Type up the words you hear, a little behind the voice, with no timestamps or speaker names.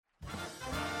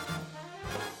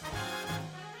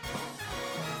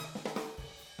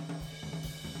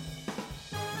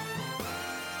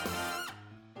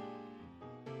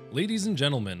Ladies and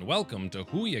gentlemen, welcome to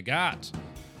Who You Got.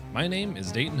 My name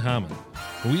is Dayton Hammond.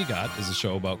 Who You Got is a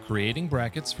show about creating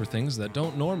brackets for things that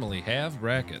don't normally have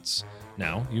brackets.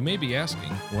 Now, you may be asking,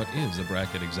 what is a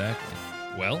bracket exactly?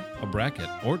 Well, a bracket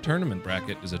or tournament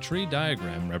bracket is a tree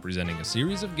diagram representing a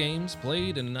series of games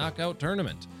played in a knockout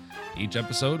tournament. Each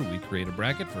episode, we create a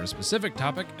bracket for a specific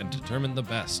topic and determine the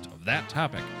best of that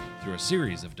topic through a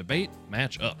series of debate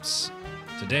match-ups.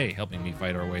 Today, helping me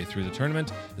fight our way through the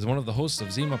tournament is one of the hosts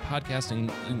of Zima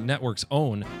Podcasting Network's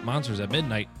own Monsters at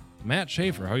Midnight, Matt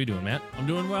Schaefer. How are you doing, Matt? I'm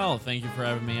doing well. Thank you for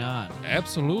having me on.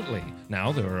 Absolutely.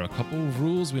 Now, there are a couple of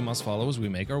rules we must follow as we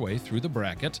make our way through the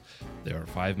bracket. There are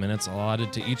 5 minutes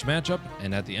allotted to each matchup,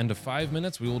 and at the end of 5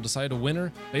 minutes, we will decide a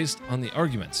winner based on the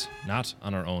arguments, not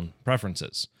on our own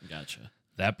preferences. Gotcha.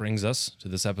 That brings us to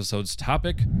this episode's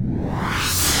topic: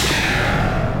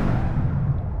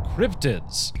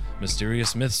 cryptids.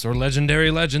 Mysterious myths or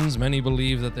legendary legends. Many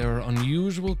believe that there are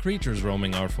unusual creatures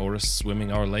roaming our forests,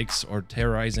 swimming our lakes, or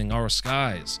terrorizing our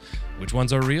skies. Which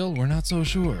ones are real? We're not so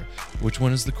sure. Which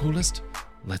one is the coolest?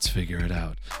 Let's figure it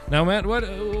out. Now, Matt,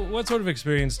 what sort of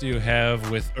experience do you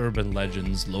have with urban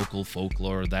legends, local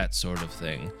folklore, that sort of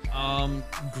thing?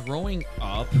 Growing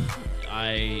up,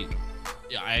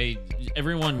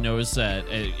 everyone knows that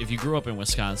if you grew up in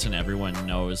Wisconsin, everyone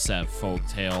knows that folk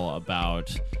tale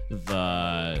about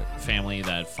the family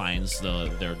that finds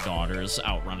their daughters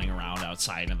out running around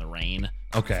outside in the rain.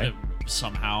 Okay.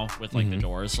 Somehow with the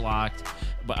doors locked.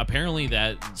 But apparently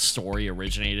that story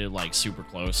originated super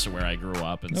close to where I grew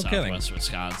up in Southwest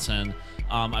Wisconsin.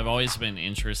 I've always been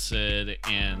interested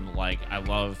in I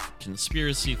love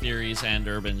conspiracy theories and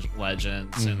urban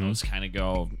legends, and those kind of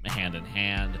go hand in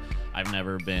hand. I've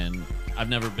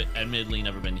admittedly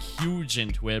never been huge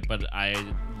into it, but I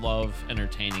love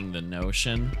entertaining the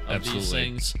notion of these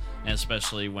things, and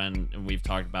especially when we've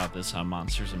talked about this on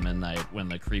Monsters of Midnight, when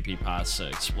the creepypasta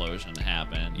explosion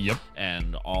happened. Yep.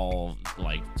 And all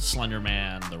Slender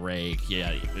Man, the Rake,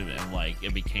 and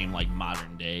it became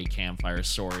modern day campfire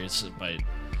stories, but you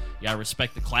gotta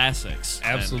respect the classics.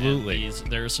 Absolutely. And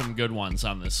there are some good ones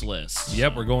on this list.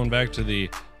 Yep, we're going back to the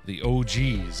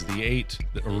OGs, the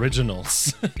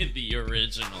originals. The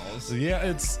originals.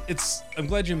 Yeah, I'm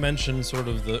glad you mentioned sort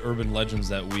of the urban legends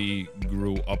that we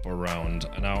grew up around.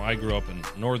 Now, I grew up in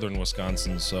northern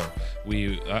Wisconsin, so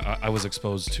I was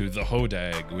exposed to the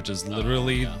hodag, which is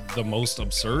literally the most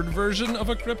absurd version of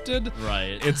a cryptid.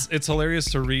 Right. It's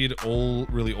hilarious to read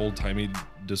really old-timey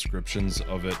descriptions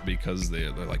of it, because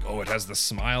they're like, oh, it has the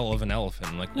smile of an elephant.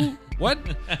 I'm like, what?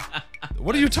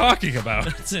 What are you talking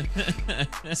about?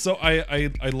 So I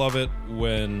love it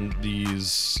when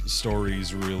these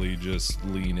stories really just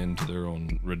lean into their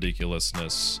own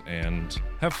ridiculousness and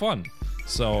have fun.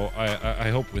 So I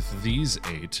hope with these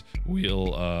 8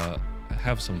 we'll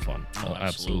have some fun. Oh,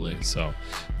 absolutely. So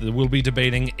we'll be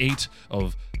debating 8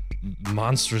 of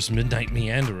monstrous midnight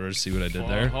meanderers. See what I did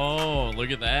there? Oh,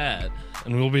 look at that.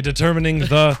 And we'll be determining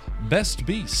the best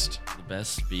beast. The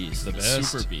best beast. The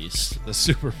best. super beast. The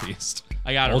super beast.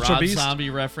 I got a Ultra Rob Beast?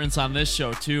 Zombie reference on this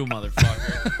show too,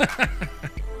 motherfucker.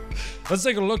 Let's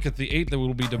take a look at the 8 that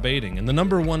we'll be debating. In the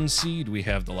number 1 seed, we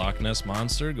have the Loch Ness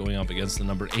Monster going up against the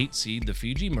number 8 seed, the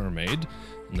Fiji Mermaid.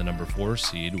 In the number 4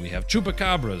 seed, we have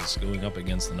Chupacabras going up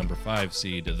against the number 5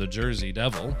 seed, the Jersey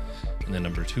Devil. In the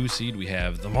number 2 seed, we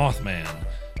have the Mothman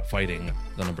fighting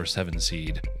the number 7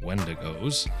 seed,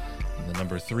 Wendigos. In the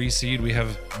number 3 seed, we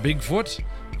have Bigfoot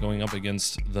going up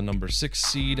against the number 6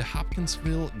 seed,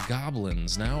 Hopkinsville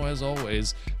Goblins. Now, as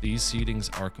always, these seedings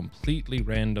are completely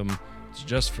random. It's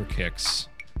just for kicks.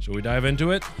 Shall we dive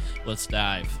into it? Let's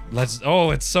dive.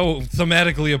 Oh, it's so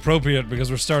thematically appropriate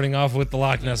because we're starting off with the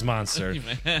Loch Ness Monster.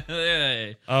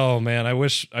 Hey. Oh man, I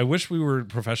wish we were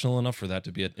professional enough for that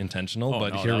to be intentional,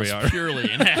 but here we are.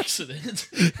 Purely an accident.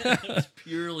 It was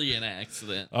purely an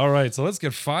accident. All right, so let's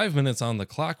get 5 minutes on the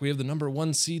clock. We have the number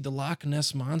 1 seed, the Loch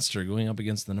Ness Monster, going up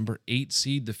against the number 8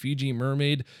 seed, the Fiji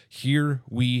Mermaid. Here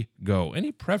we go.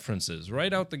 Any preferences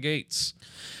right out the gates?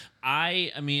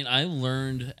 I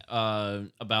learned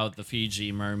about the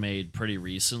Fiji Mermaid pretty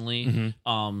recently.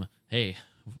 Hey,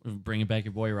 bringing back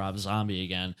your boy Rob Zombie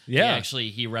again. Yeah.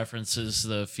 He references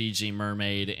the Fiji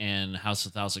Mermaid in House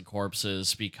of Thousand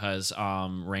Corpses because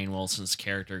Rainn Wilson's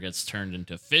character gets turned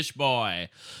into Fish Boy.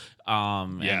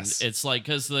 Yes. And it's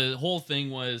because the whole thing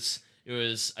was,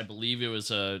 I believe it was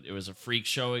a freak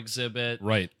show exhibit.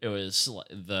 Right. It was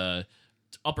the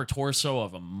upper torso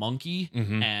of a monkey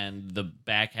Mm-hmm. and the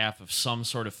back half of some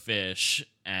sort of fish,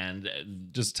 and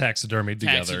Just taxidermied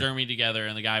together,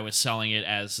 and the guy was selling it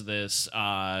as this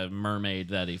mermaid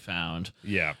that he found.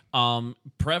 Yeah.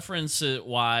 Preference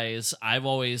wise, I've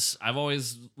always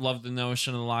loved the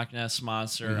notion of the Loch Ness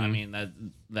monster. Mm-hmm. I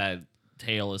mean that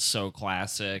tale is so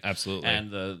classic. Absolutely.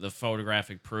 And the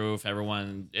photographic proof,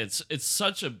 everyone, it's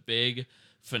such a big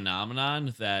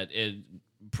phenomenon that it,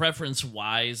 preference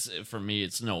wise, for me,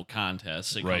 it's no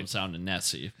contest. It Right. comes down to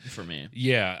Nessie for me.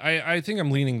 Yeah, I think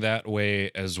I'm leaning that way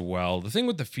as well. The thing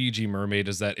with the Fiji mermaid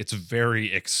is that it's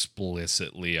very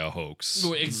explicitly a hoax.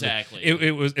 Exactly.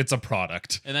 It's a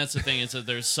product. And that's the thing, is that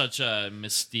there's such a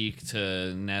mystique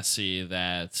to Nessie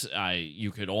that you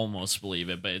could almost believe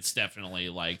it, but it's definitely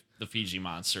like the Fiji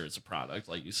monster is a product,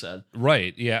 like you said.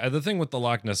 Right. Yeah. The thing with the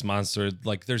Loch Ness monster,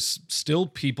 like, there's still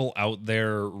people out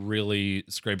there really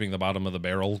scraping the bottom of the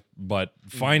barrel, but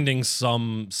finding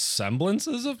some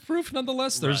semblances of proof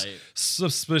nonetheless. There's Right.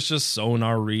 suspicious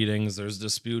sonar readings, there's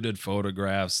disputed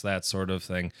photographs, that sort of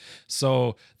thing.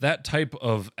 So that type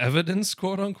of evidence,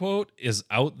 quote unquote, is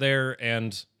out there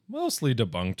and mostly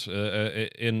debunked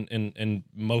in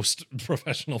most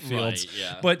professional fields. Right,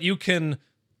 yeah. But you can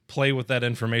play with that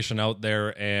information out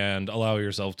there and allow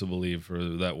yourself to believe for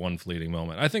that one fleeting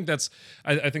moment. I think that's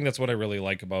what I really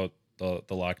like about the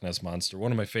Loch Ness monster.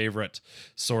 One of my favorite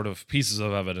sort of pieces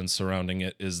of evidence surrounding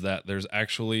it is that there's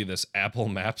actually this Apple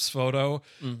Maps photo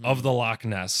of the Loch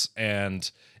Ness, and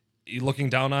looking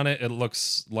down on it, it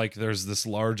looks like there's this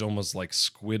large, almost like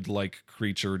squid-like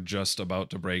creature just about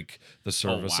to break the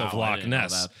surface of I Loch didn't know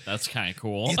Ness. that. That's kind of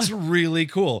cool. It's really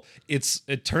cool.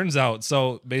 It turns out,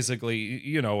 so basically,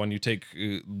 you know, when you take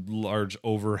large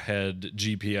overhead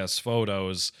GPS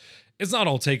photos, it's not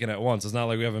all taken at once. It's not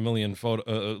like we have a million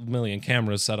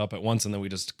cameras set up at once and then we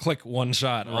just click one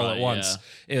shot all at once.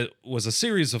 Yeah. It was a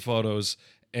series of photos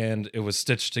and it was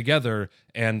stitched together,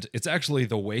 and it's actually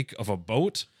the wake of a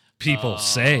boat. People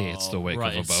say it's the wake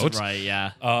of a boat. Right,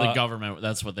 yeah. The government,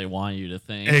 that's what they want you to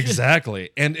think.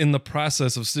 Exactly. And in the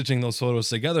process of stitching those photos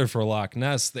together for Loch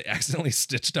Ness, they accidentally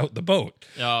stitched out the boat.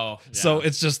 Oh, yeah. So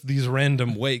it's just these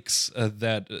random wakes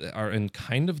that are in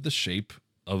kind of the shape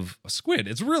of a squid.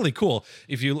 It's really cool.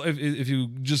 If you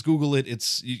just Google it,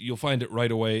 you'll find it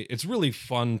right away. It's really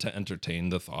fun to entertain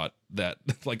the thought that,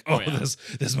 like,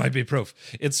 this might be proof.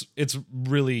 It's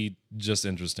really just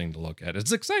interesting to look at.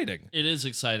 It's exciting. It is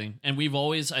exciting, and we've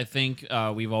always, I think,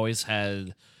 we've always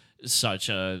had such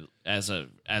a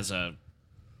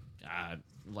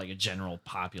like a general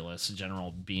populace, a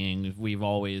general being. We've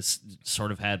always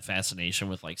sort of had fascination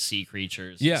with like sea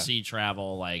creatures, sea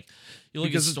travel. Like you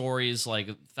look at stories like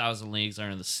 1,000 Leagues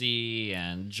Under the Sea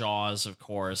and Jaws, of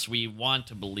course. We want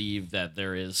to believe that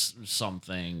there is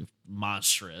something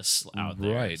monstrous out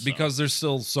there. Right, so. Because there's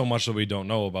still so much that we don't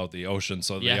know about the ocean.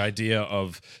 So the idea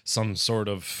of some sort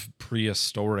of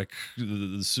prehistoric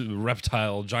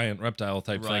giant reptile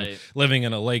type thing living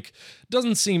in a lake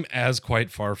doesn't seem as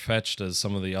quite far-fetched as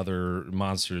some of the other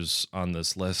monsters on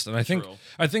this list. And I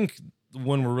think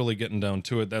when we're really getting down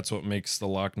to it, that's what makes the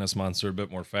Loch Ness monster a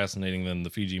bit more fascinating than the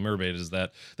Fiji mermaid, is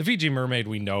that the Fiji mermaid,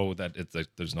 we know that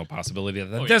there's no possibility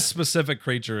that this specific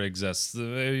creature exists.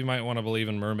 You might want to believe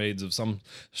in mermaids of some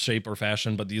shape or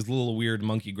fashion, but these little weird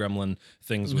monkey gremlin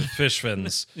things with fish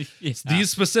fins, these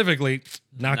specifically,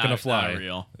 not going to fly. Not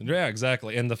real. Yeah,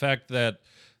 exactly. And the fact that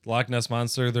Loch Ness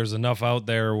monster, there's enough out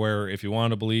there where if you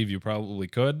want to believe, you probably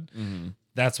could. Mm-hmm.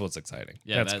 That's what's exciting.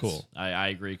 Yeah, that's cool. I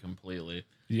agree completely.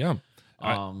 Yeah.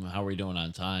 How are we doing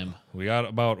on time? We got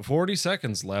about 40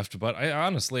 seconds left, but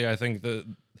I think that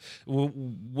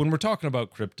when we're talking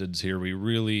about cryptids here, we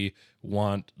really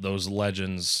want those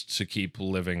legends to keep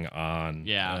living on.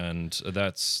 Yeah. And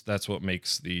that's what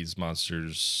makes these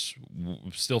monsters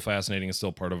still fascinating and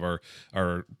still part of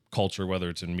our culture, whether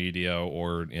it's in media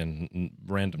or in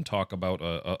random talk about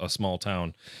a small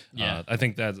town. Yeah. I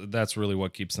think that's really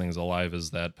what keeps things alive, is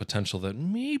that potential that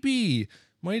maybe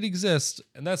might exist,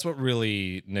 and that's what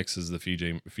really nixes the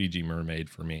Fiji mermaid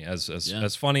for me, as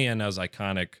funny and as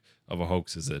iconic of a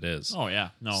hoax as it is. Oh yeah,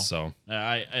 no. So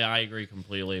I agree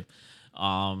completely,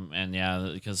 and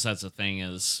yeah, because that's the thing,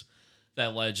 is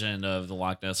that legend of the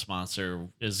Loch Ness monster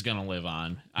is gonna live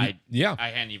on. I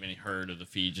hadn't even heard of the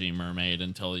Fiji mermaid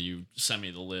until you sent me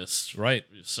the list. Right.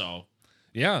 So.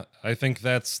 Yeah, I think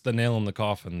that's the nail in the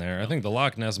coffin there. I think the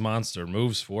Loch Ness monster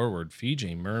moves forward.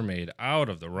 Fiji mermaid out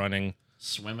of the running.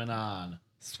 Swimming on.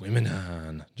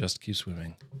 Just keep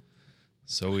swimming.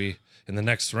 So in the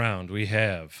next round, we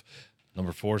have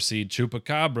number 4 seed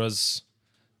Chupacabras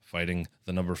fighting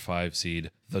the number 5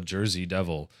 seed, the Jersey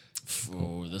Devil.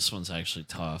 Oh, this one's actually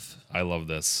tough. I love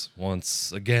this.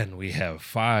 Once again, we have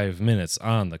 5 minutes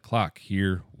on the clock.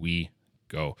 Here we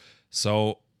go.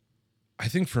 So I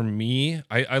think for me,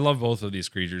 I love both of these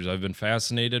creatures. I've been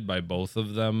fascinated by both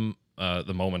of them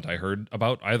the moment I heard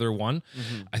about either one.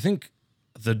 Mm-hmm. I think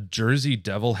the Jersey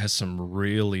Devil has some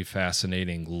really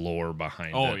fascinating lore behind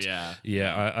it. Oh, yeah.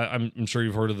 Yeah, I'm sure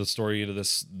you've heard of the story.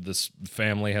 This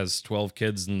family has 12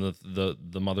 kids, and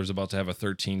the mother's about to have a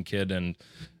 13th kid,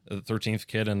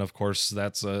 and of course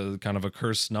that's a kind of a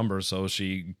cursed number, so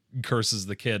she curses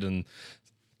the kid, and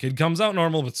kid comes out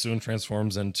normal, but soon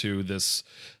transforms into this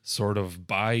sort of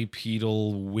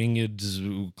bipedal, winged,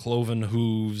 cloven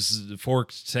hooves,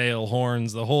 forked tail,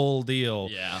 horns, the whole deal.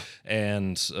 Yeah.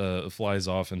 And flies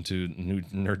off into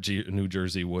New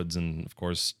Jersey woods and, of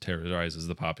course, terrorizes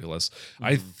the populace. Mm-hmm.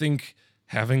 I think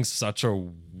having such a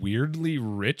weirdly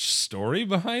rich story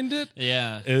behind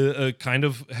it, kind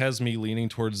of has me leaning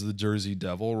towards the Jersey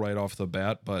Devil right off the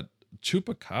bat, but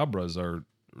chupacabras are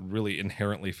really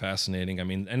inherently fascinating. I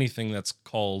mean, anything that's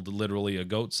called literally a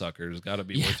goat sucker has got to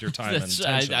be worth your time and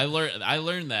attention. I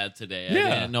learned that today. I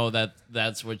didn't know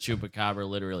that's what chupacabra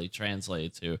literally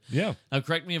translates to. Yeah. Now,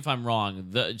 correct me if I'm wrong.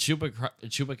 The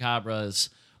chupacabras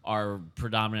are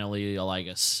predominantly like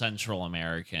a Central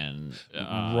American,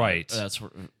 right? That's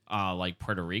like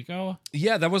Puerto Rico.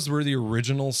 Yeah, that was where the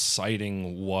original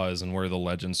sighting was, and where the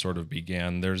legend sort of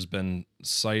began. There's been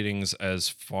sightings as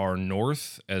far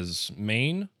north as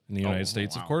Maine in the United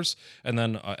States, of course, and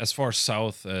then as far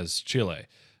south as Chile.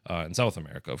 In South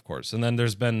America, of course. And then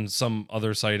there's been some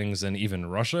other sightings in even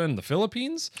Russia and the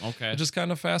Philippines. Okay. Which is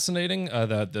kind of fascinating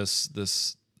that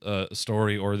this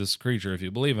story, or this creature, if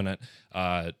you believe in it,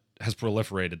 has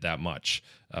proliferated that much.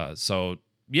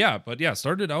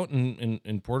 Started out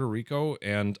in Puerto Rico,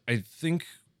 and I think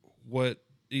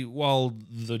while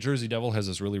the Jersey Devil has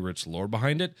this really rich lore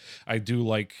behind it, I do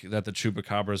like that the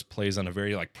chupacabras plays on a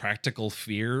very like practical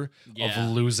fear of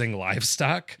losing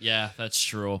livestock. Yeah, that's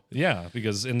true. Yeah,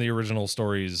 because in the original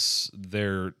stories,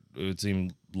 it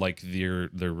seemed like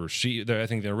there were sheep. I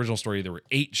think the original story, there were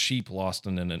 8 sheep lost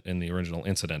in the original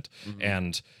incident, mm-hmm.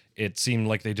 and it seemed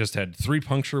like they just had 3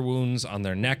 puncture wounds on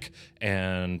their neck,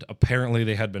 and apparently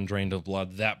they had been drained of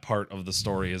blood. That part of the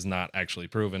story is not actually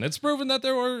proven. It's proven that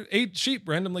there were 8 sheep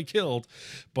randomly killed,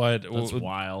 but that's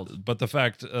wild. But the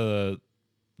fact, what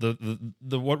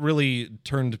really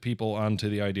turned people onto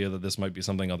the idea that this might be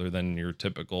something other than your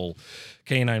typical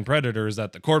canine predator is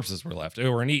that the corpses were left. They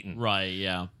weren't eaten. Right.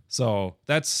 Yeah. So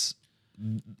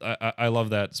I love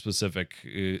that specific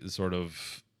sort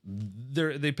of.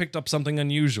 They picked up something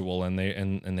unusual and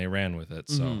they ran with it.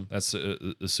 So mm-hmm. That's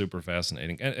super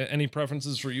fascinating. Any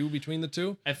preferences for you between the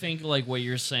two? I think like what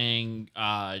you're saying,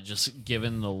 just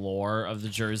given the lore of the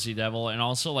Jersey Devil, and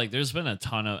also like there's been a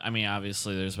ton of,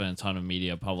 obviously there's been a ton of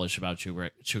media published about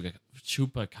chupacabras.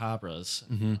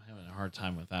 Mm-hmm. I'm having a hard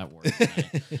time with that word.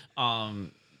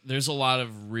 There's a lot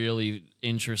of really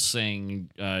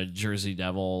interesting Jersey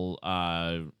Devil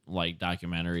like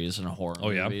documentaries and horror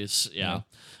movies. Yeah.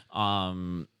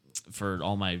 For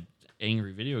all my fellow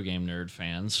angry video game nerd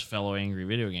fans,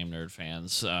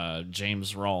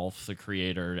 James Rolfe, the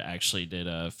creator, actually did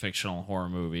a fictional horror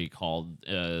movie called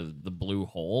The Blue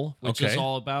Hole, which is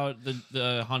all about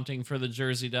the hunting for the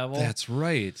Jersey Devil. That's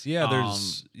right. Yeah,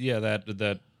 there's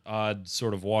that odd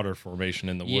sort of water formation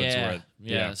in the woods.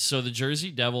 Yeah. So the Jersey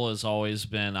Devil has always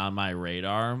been on my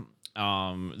radar.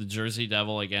 The Jersey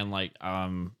Devil, again, like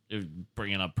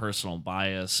bringing up personal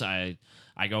bias, I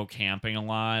go camping a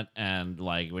lot, and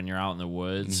like when you're out in the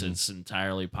woods, mm-hmm. it's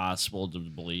entirely possible to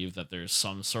believe that there's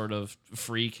some sort of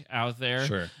freak out there.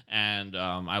 Sure. And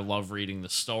I love reading the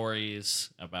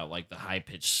stories about like the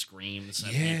high-pitched screams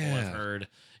that people have heard.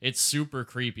 It's super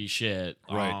creepy shit.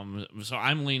 Right. So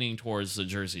I'm leaning towards the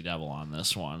Jersey Devil on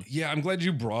this one. Yeah, I'm glad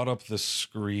you brought up the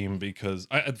scream, because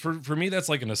for me, that's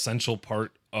like an essential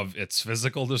part of its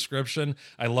physical description.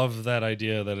 I love that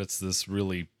idea that it's this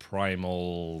really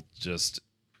primal, just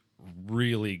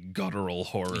really guttural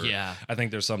horror. Yeah. I think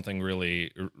there's something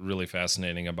really, really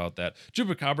fascinating about that.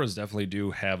 Chupacabras definitely do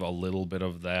have a little bit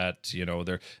of that. You know,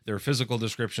 their physical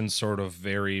descriptions sort of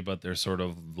vary, but they're sort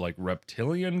of like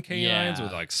reptilian canines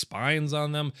with like spines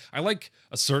on them. I like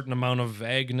a certain amount of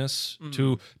vagueness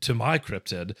to my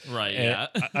cryptid. Right. And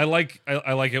yeah. I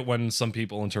like it when some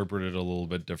people interpret it a little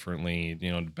bit differently,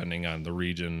 you know, depending on the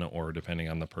region or depending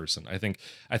on the person. I think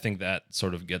that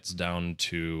sort of gets down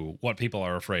to what people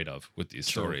are afraid of with these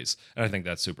stories, and I think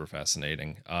that's super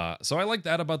fascinating. So I like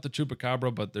that about the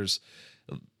chupacabra, but there's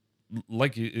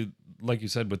like you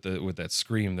said with that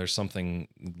scream, there's something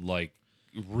like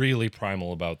really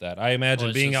primal about that. I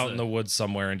imagine being out in the woods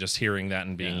somewhere and just hearing that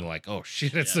and being like, "Oh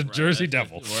shit, it's the Jersey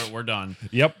Devil." We're done.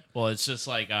 Yep. Well, it's just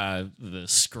like the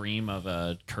scream of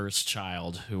a cursed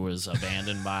child who was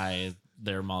abandoned by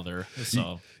their mother.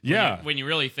 So when you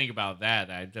really think about that,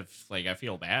 I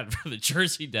feel bad for the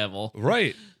Jersey Devil.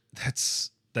 Right.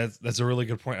 That's a really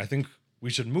good point. I think we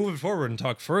should move it forward and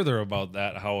talk further about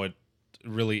that, how it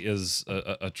really is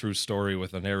a true story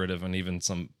with a narrative and even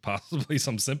possibly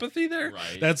some sympathy there.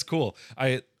 Right. That's cool.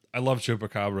 I love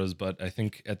chupacabras, but I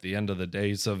think at the end of the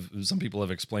day, some people have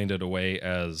explained it away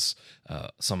as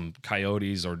some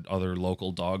coyotes or other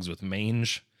local dogs with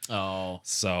mange. Oh,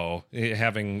 so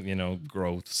having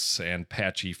growths and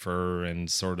patchy fur and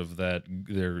sort of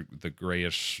the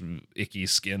grayish icky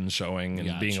skin showing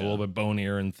and being a little bit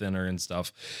bonier and thinner and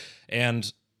stuff.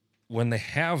 And when they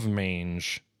have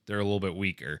mange, they're a little bit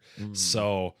weaker.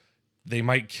 So they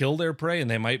might kill their prey, and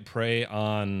they might prey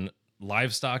on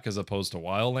livestock as opposed to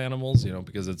wild animals,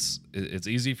 because it's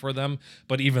easy for them.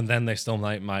 But even then, they still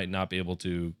might not be able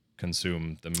to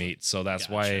consume the meat. So that's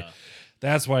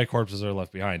why corpses are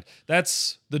left behind.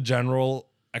 That's the general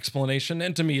explanation,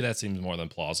 and to me, that seems more than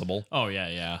plausible. Oh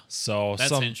yeah. So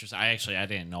that's interesting. I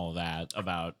didn't know that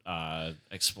about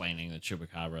explaining the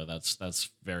chupacabra. That's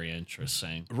very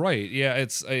interesting. Right? Yeah.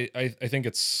 I think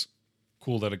it's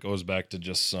cool that it goes back to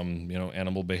just some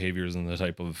animal behaviors and the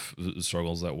type of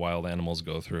struggles that wild animals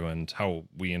go through and how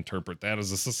we interpret that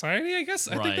as a society. I guess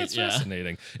I think that's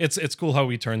fascinating. It's cool how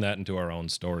we turn that into our own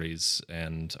stories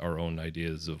and our own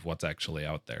ideas of what's actually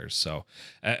out there. So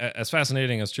as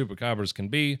fascinating as chupacabras can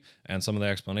be and some of the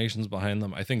explanations behind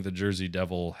them, I think the Jersey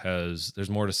Devil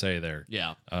there's more to say there.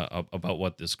 Yeah. About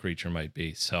what this creature might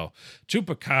be. So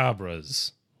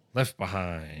chupacabras left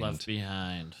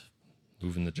behind.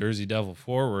 Moving the Jersey Devil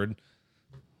forward,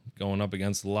 going up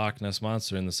against the Loch Ness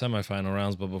Monster in the semifinal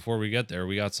rounds. But before we get there,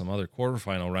 we got some other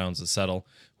quarterfinal rounds to settle.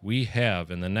 We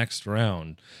have in the next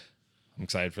round, I'm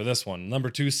excited for this one, number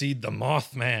 2 seed, the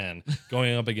Mothman,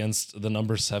 going up against the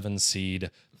number 7 seed,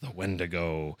 the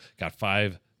Wendigo. Got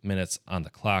 5 minutes on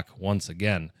the clock once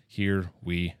again. Here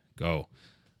we go.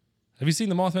 Have you seen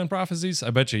the Mothman Prophecies? I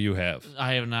bet you have.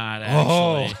 I have not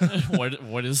actually.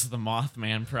 What is the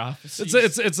Mothman Prophecies?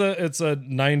 It's a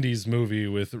 90s movie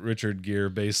with Richard Gere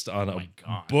based on a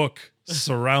book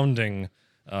surrounding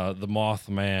the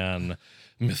Mothman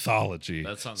mythology.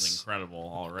 That sounds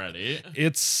incredible already.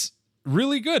 It's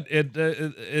really good.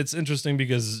 It's interesting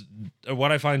because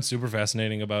what I find super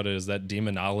fascinating about it is that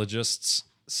demonologists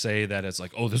say that it's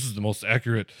like, oh, this is the most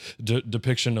accurate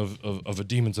depiction of a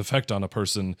demon's effect on a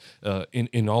person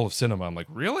in all of cinema. I'm like,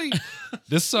 really?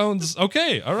 This sounds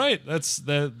okay. All right,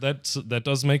 that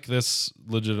does make this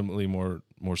legitimately more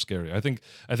scary. I think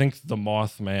the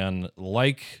Mothman,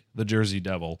 like the Jersey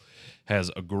Devil, has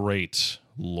a great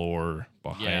lore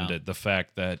behind it. The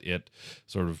fact that it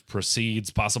sort of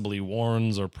precedes, possibly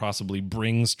warns, or possibly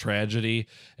brings tragedy,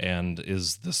 and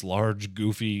is this large,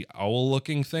 goofy,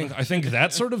 owl-looking thing. I think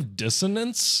that sort of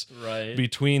dissonance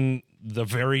between the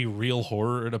very real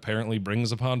horror it apparently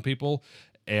brings upon people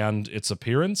and its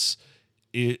appearance,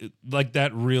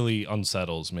 that really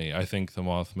unsettles me. I think the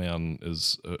Mothman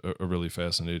is a really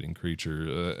fascinating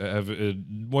creature.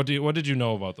 What did you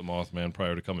know about the Mothman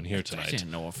prior to coming here tonight? I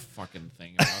didn't know a fucking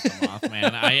thing about the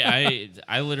Mothman.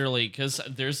 I literally, because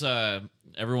there's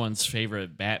everyone's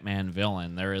favorite Batman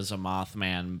villain. There is a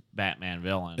Mothman Batman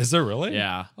villain. Is there really?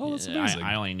 Yeah. Oh, that's amazing.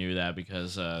 I only knew that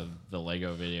because of the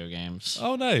Lego video games.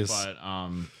 Oh, nice. But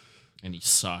and he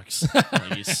sucks.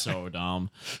 He's so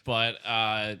dumb. But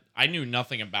I knew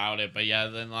nothing about it. But yeah,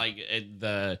 then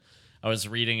I was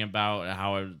reading about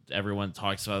how everyone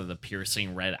talks about the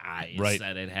piercing red eyes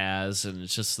that it has, and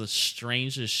it's just the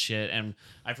strangest shit. And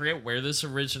I forget where this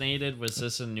originated. Was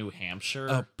this in New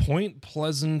Hampshire? Point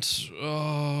Pleasant.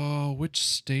 Which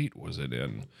state was it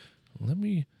in? Let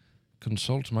me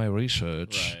consult my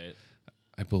research. Right.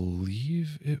 I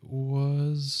believe it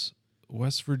was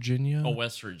West Virginia. Oh,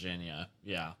 West Virginia.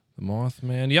 Yeah. The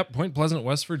Mothman. Yep, Point Pleasant,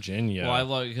 West Virginia. Well, I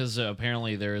love because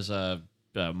apparently there's a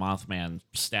Mothman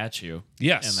statue.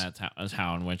 Yes. In that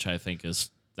town, which I think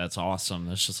that's awesome.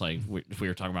 It's just like we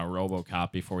were talking about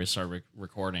RoboCop before we started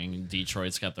recording.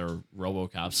 Detroit's got their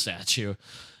RoboCop statue.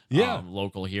 Yeah.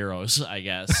 Local heroes, I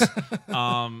guess.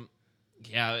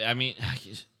 Yeah, I mean,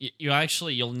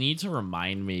 you'll need to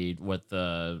remind me what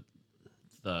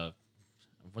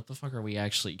what the fuck are we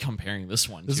actually comparing this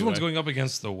one to? This one's going up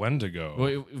against the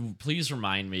Wendigo. Please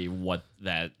remind me what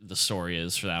the story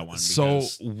is for that one. So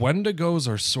Wendigos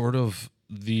are sort of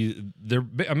they're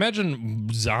imagine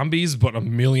zombies, but a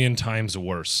million times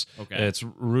worse. Okay. It's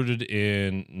rooted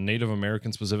in Native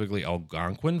American, specifically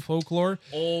Algonquin folklore.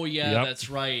 Oh yeah, that's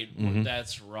right. Mm-hmm.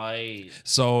 That's right.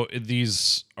 So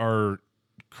these are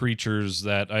creatures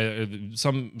that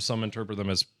some interpret them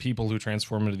as people who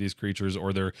transform into these creatures,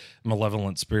 or they're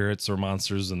malevolent spirits or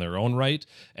monsters in their own right,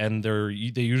 and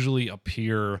they usually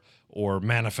appear or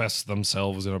manifest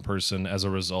themselves in a person as a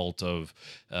result of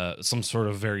some sort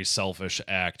of very selfish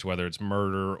act, whether it's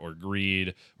murder or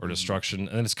greed or destruction,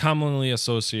 and it's commonly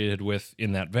associated with,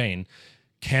 in that vein,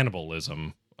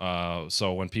 cannibalism.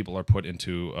 So when people are put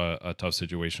into a tough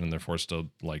situation and they're forced to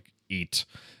like eat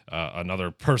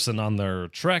another person on their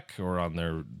trek or on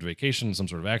their vacation, some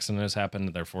sort of accident has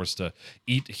happened, they're forced to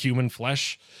eat human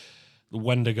flesh, the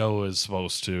Wendigo is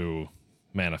supposed to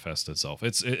manifest itself.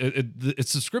 Its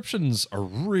descriptions are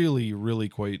really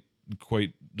quite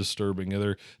disturbing.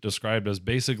 They're described as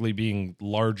basically being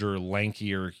larger,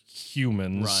 lankier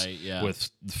humans, right? Yeah, with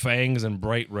fangs and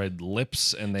bright red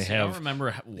lips, and they have. I don't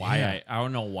remember why I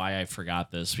don't know why I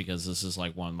forgot this, because this is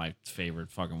like one of my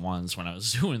favorite fucking ones when I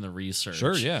was doing the research.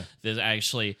 Sure, yeah. There's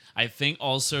actually, I think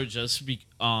also just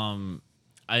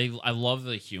I love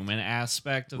the human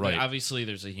aspect of it. Obviously,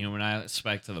 there's a human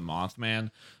aspect to the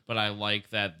Mothman, but I like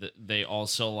that they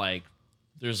also like.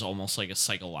 There's almost like a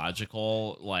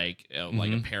psychological, like a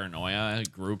paranoia,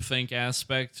 groupthink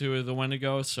aspect to the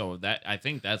Wendigo. So that, I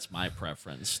think that's my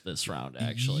preference this round,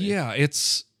 actually. Yeah,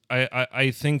 I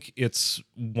think it's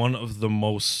one of the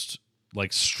most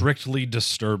like strictly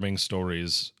disturbing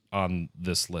stories on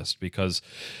this list, because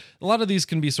a lot of these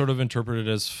can be sort of interpreted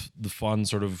as the fun,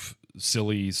 sort of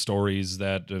silly stories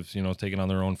that have taken on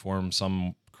their own form,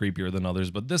 some creepier than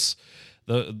others. But this.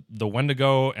 The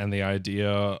Wendigo and the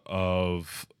idea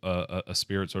of a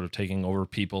spirit sort of taking over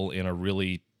people in a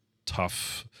really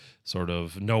tough sort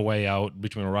of no way out,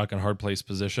 between a rock and hard place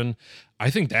position,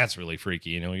 I think that's really freaky.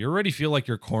 You already feel like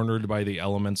you're cornered by the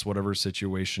elements, whatever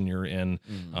situation you're in,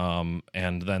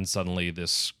 and then suddenly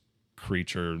this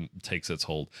creature takes its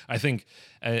hold. I think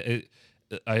I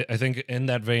think in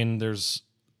that vein,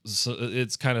 so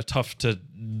it's kind of tough to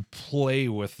play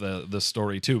with the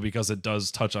story too, because it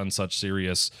does touch on such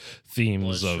serious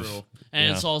themes true.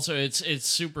 And it's also it's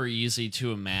super easy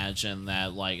to imagine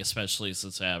that, like, especially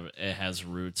since it has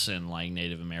roots in like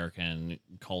Native American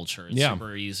culture, it's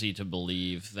super easy to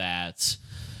believe that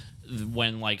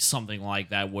when like something like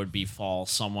that would befall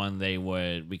someone, they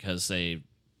would, because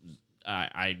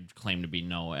I claim to be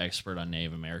no expert on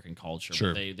Native American culture,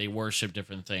 but they worship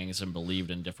different things and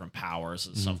believed in different powers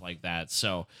and stuff like that.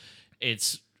 So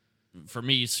it's, for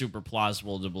me, super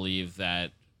plausible to believe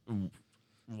that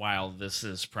while this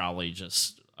is probably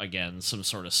just, again, some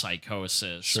sort of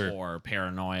psychosis or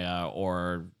paranoia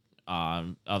or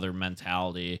other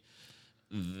mentality,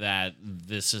 that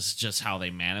this is just how they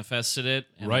manifested it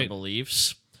and their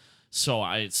beliefs. So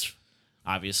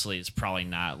obviously it's probably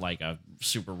not like a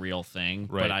super real thing,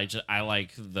 but I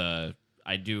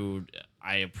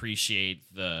appreciate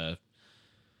the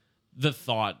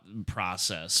thought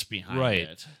process behind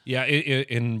it. Yeah,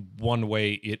 in one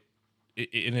way,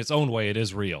 in its own way, it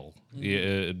is real,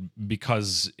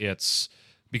 because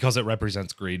it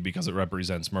represents greed, because it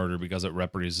represents murder, because it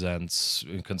represents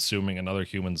consuming another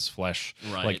human's flesh.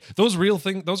 Right. Like those are real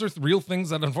things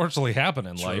that unfortunately happen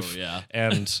in life. Yeah.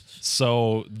 And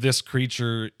so this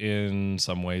creature in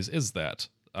some ways is that.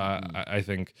 I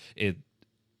think it,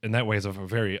 in that way, is a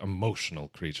very emotional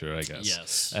creature, I guess.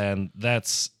 Yes. And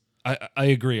that's, I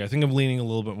agree. I think I'm leaning a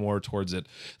little bit more towards it.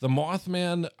 The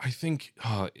Mothman, I think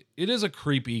it is a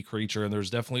creepy creature, and there's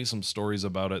definitely some stories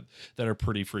about it that are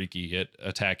pretty freaky. It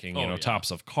attacking, tops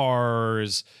of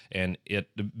cars, and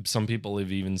some people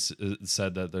have even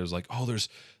said that there's like,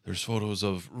 there's photos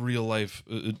of real life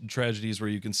tragedies where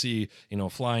you can see,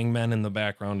 flying men in the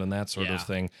background and that sort of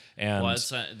thing. And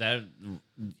that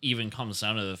even comes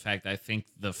down to the fact that I think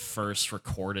the first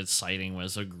recorded sighting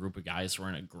was a group of guys who were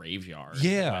in a graveyard.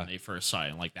 Yeah. When they first saw it.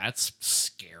 And that's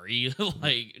scary.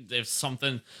 Like, if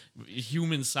something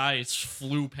human size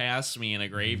flew past me in a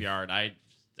graveyard, that'd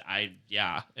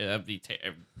be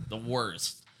the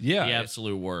worst. Yeah. The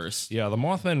absolute worst. Yeah. The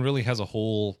Mothman really has a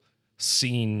whole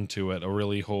scene to it, a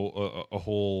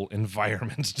whole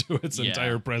environment to its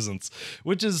entire presence,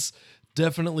 which is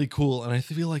definitely cool. And I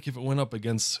feel like if it went up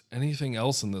against anything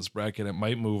else in this bracket, it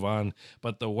might move on.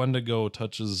 But the Wendigo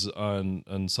touches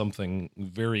on something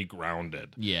very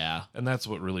grounded. Yeah. And that's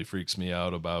what really freaks me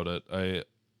out about it.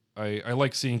 I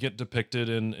like seeing it depicted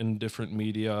in different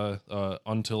media.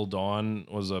 Until Dawn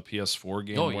was a PS4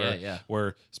 game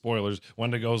where spoilers,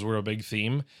 Wendigos were a big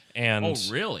theme. And oh,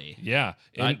 really? Yeah.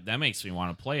 That makes me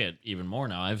want to play it even more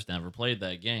now. I've never played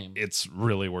that game. It's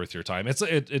really worth your time.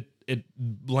 It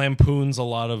lampoons a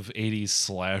lot of 80s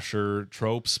slasher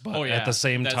tropes, but at the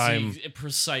same time, the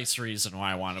precise reason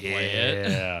why I want to play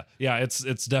it. Yeah,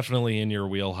 it's definitely in your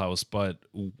wheelhouse, but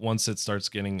once it starts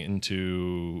getting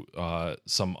into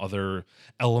some other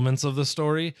elements of the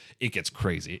story, it gets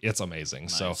crazy. It's amazing.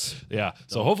 Nice. So yeah.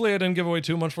 So hopefully I didn't give away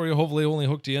too much for you. Hopefully I only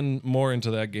hooked you in more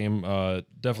into that game.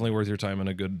 Definitely worth your time and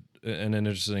an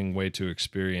interesting way to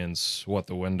experience what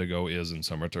the Wendigo is in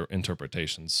some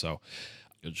interpretations. So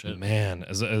good shit. Man,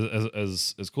 as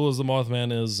cool as the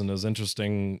Mothman is, and as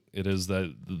interesting it is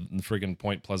that the friggin'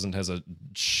 Point Pleasant has a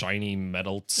shiny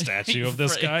metal statue of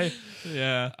this guy.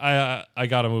 Yeah, I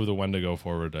gotta move the Wendigo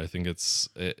forward. I think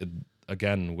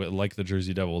again, like the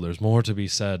Jersey Devil, there's more to be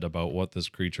said about what this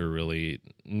creature really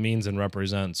means and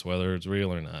represents, whether it's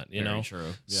real or not. You know,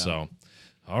 true. Yeah. So.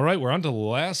 All right, we're on to the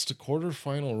last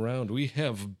quarterfinal round. We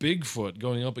have Bigfoot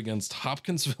going up against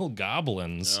Hopkinsville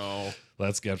Goblins. No.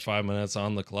 Let's get 5 minutes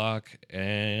on the clock,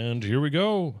 and here we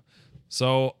go.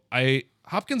 So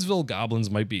Hopkinsville Goblins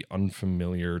might be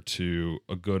unfamiliar to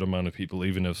a good amount of people,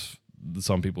 even if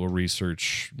some people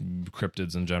research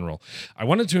cryptids in general. I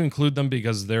wanted to include them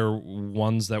because they're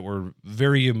ones that were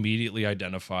very immediately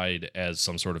identified as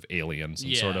some sort of alien,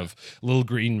 some sort of little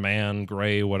green man,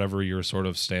 gray, whatever your sort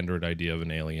of standard idea of an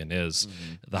alien is.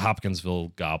 Mm-hmm. The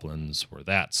Hopkinsville Goblins were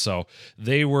that. So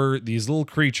they were these little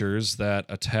creatures that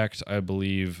attacked, I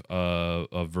believe,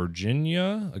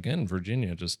 Virginia. Again,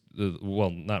 Virginia, just,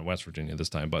 well, not West Virginia this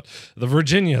time, but the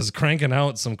Virginia's cranking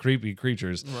out some creepy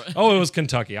creatures. Right. Oh, it was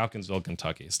Kentucky, Hopkinsville,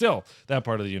 Kentucky. Still, that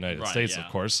part of the United States, of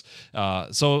course.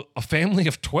 So a family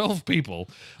of 12 people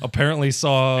apparently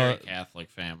saw... Very Catholic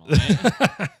family.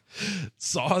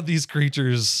 saw these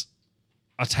creatures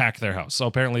attack their house. So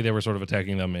apparently they were sort of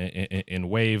attacking them in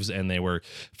waves, and they were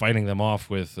fighting them off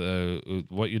with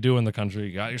what you do in the country.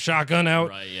 You got your shotgun out.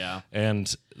 Right, yeah.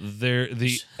 And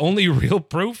the only real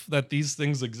proof that these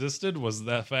things existed was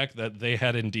the fact that they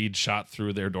had indeed shot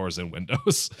through their doors and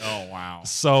windows. Oh, wow.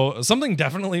 So something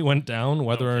definitely went down,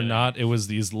 whether or not it was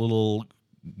these little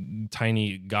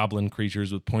tiny goblin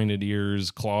creatures with pointed ears,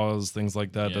 claws, things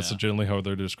like that. Yeah. That's generally how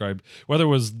they're described. Whether it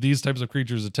was these types of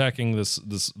creatures attacking this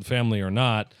family or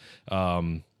not,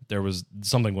 there was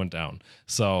something went down.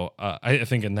 So I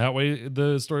think in that way,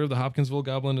 the story of the Hopkinsville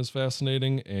Goblin is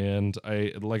fascinating. And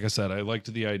like I said, I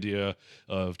liked the idea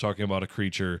of talking about a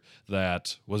creature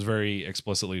that was very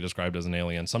explicitly described as an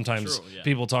alien. Sometimes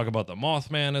people talk about the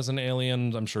Mothman as an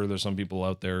alien. I'm sure there's some people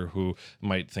out there who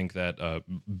might think that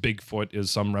Bigfoot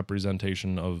is some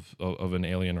representation of an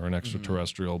alien or an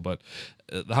extraterrestrial. Mm-hmm. But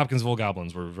the Hopkinsville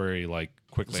Goblins were very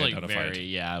quickly identified.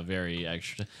 Very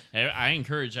extra. I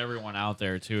encourage everyone out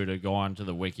there too to go onto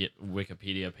the Wikipedia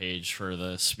page for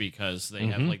this, because they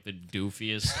have the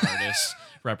doofiest artist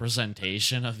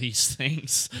representation of these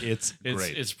things. It's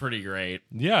great. It's pretty great.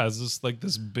 Yeah, it's just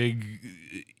this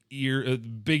big-eared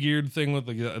thing with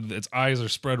its eyes are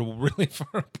spread really far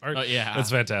apart. Oh, yeah.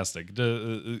 It's fantastic.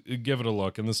 Give it a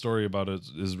look, and the story about it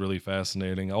is really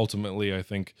fascinating. Ultimately, I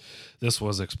think this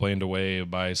was explained away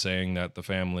by saying that the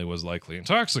family was likely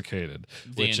intoxicated.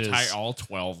 All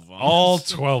 12 of them. All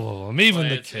 12 of them, even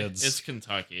the kids. It's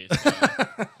Kentucky. So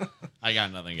I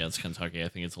got nothing against Kentucky. I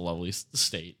think it's a lovely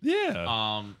state.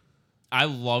 Yeah. I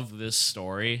love this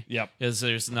story. Yep. Because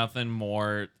there's nothing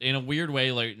more, in a weird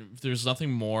way, there's nothing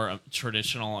more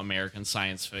traditional American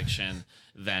science fiction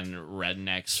than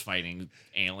rednecks fighting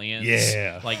aliens.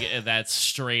 Yeah. That's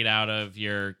straight out of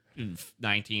your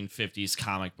 1950s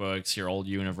comic books, your old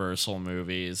Universal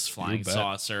movies, Flying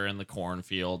Saucer in the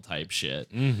Cornfield type shit.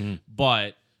 Mm-hmm.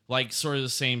 But, sort of the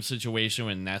same situation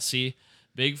with Nessie.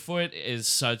 Bigfoot is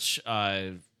such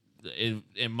in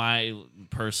my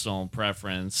personal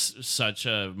preference, such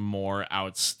a more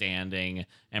outstanding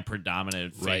and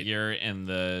predominant figure in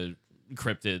the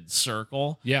cryptid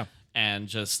circle. Yeah. And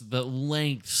just the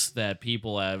lengths that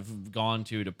people have gone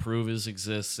to prove his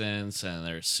existence, and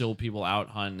there's still people out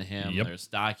hunting him. Yep. There's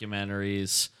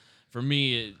documentaries. For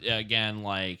me, again,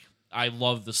 I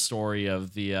love the story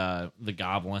of the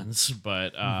goblins,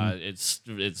 but it's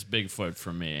Bigfoot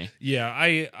for me. Yeah,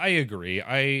 I agree.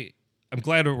 I'm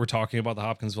glad we're talking about the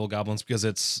Hopkinsville Goblins, because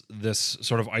it's this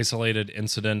sort of isolated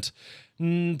incident.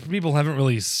 People haven't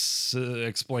really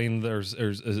explained there's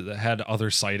had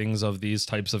other sightings of these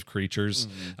types of creatures.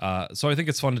 Mm-hmm. So I think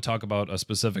it's fun to talk about a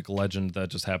specific legend that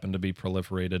just happened to be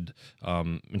proliferated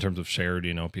in terms of shared.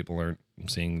 People aren't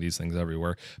seeing these things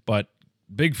everywhere. But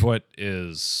Bigfoot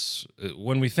is,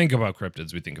 when we think about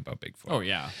cryptids, we think about Bigfoot. Oh,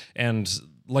 yeah. And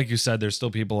like you said, there's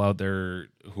still people out there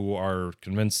who are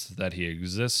convinced that he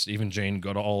exists. Even Jane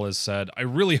Goodall has said, I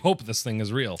really hope this thing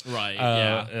is real. Right,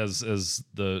 yeah. As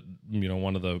the,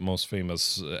 one of the most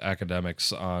famous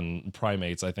academics on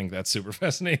primates. I think that's super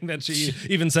fascinating that she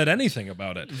even said anything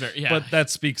about it. Yeah. But that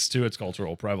speaks to its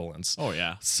cultural prevalence. Oh,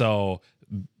 yeah. So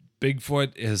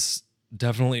Bigfoot is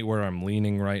definitely where I'm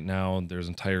leaning right now. There's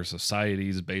entire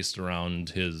societies based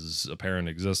around his apparent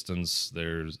existence.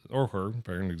 Or her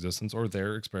apparent existence, or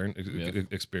their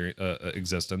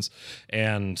existence,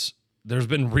 and there's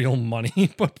been real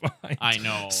money put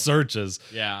behind searches.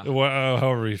 Yeah.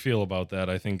 However you feel about that,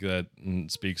 I think that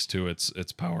speaks to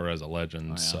its power as a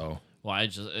legend. Oh, yeah. So, well,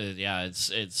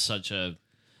 it's such a.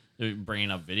 Bringing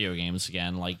up video games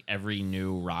again, like every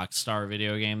new Rockstar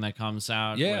video game that comes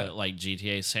out, like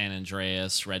GTA San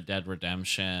Andreas, Red Dead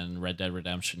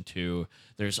Redemption 2,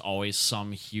 there's always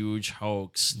some huge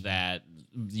hoax that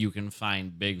you can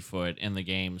find Bigfoot in the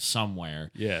game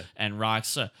somewhere. Yeah. And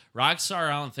Rockstar,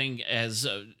 I don't think has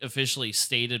officially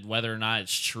stated whether or not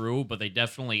it's true, but they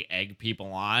definitely egg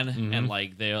people on. And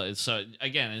like so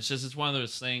again, it's one of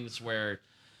those things where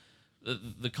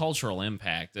the cultural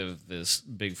impact of this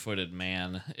big-footed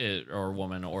man or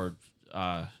woman or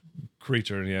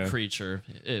creature,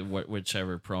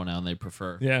 whichever pronoun they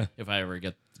prefer. Yeah. If I ever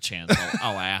get the chance,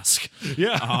 I'll ask.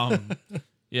 Yeah.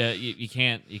 Yeah. You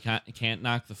can't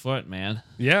knock the foot, man.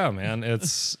 Yeah, man.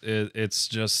 It's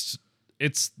just.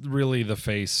 It's really the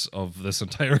face of this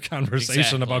entire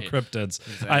conversation about cryptids.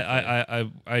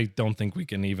 Exactly. I don't think we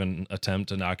can even attempt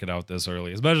to knock it out this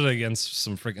early, especially against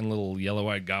some freaking little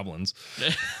yellow-eyed goblins.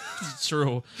 It's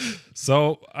true.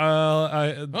 So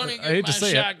I hate to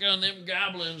say shotgun them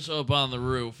goblins up on the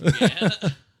roof again.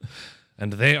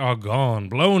 And they are gone,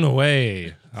 blown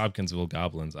away. Hopkinsville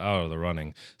Goblins out of the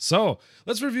running. So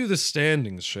let's review the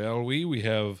standings, shall we? We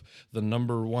have the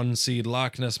number 1 seed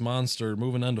Loch Ness Monster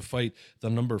moving on to fight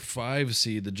the number 5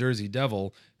 seed, the Jersey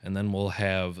Devil. And then we'll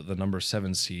have the number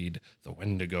 7 seed, the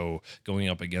Wendigo, going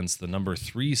up against the number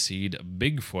 3 seed,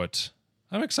 Bigfoot.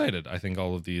 I'm excited. I think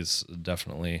all of these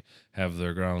definitely have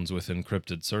their grounds within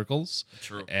cryptid circles.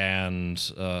 True. And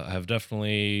have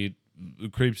definitely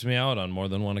creeps me out on more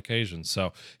than one occasion.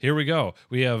 So here we go.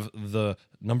 We have the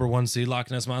number 1 seed Loch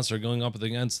Ness Monster going up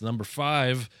against the number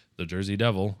 5, the Jersey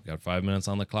Devil. Got 5 minutes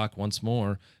on the clock once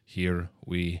more. Here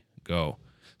we go.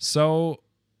 So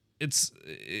it's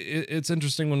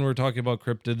interesting when we're talking about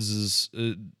cryptids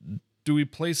do we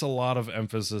place a lot of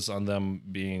emphasis on them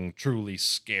being truly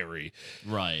scary?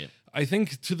 Right. I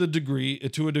think to a degree,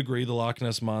 the Loch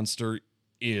Ness Monster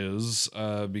is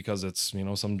because it's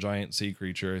some giant sea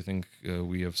creature. I think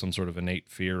we have some sort of innate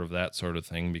fear of that sort of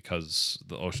thing because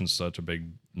the ocean's such a big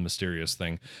mysterious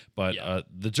thing. But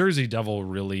the Jersey Devil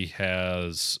really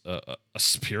has a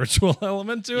spiritual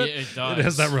element to it. Yeah, it does. It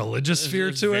has that religious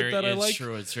fear to it that I like. It's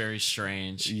true. It's very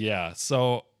strange. Yeah.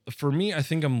 So for me, I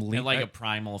think I'm leaning like a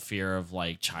primal fear of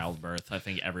like childbirth. I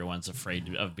think everyone's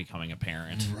afraid of becoming a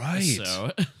parent. Right.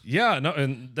 So yeah. No,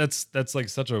 and that's like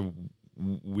such a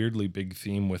weirdly big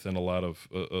theme within a lot of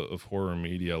horror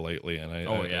media lately, and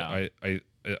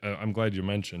I'm glad you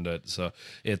mentioned it. So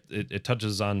it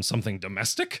touches on something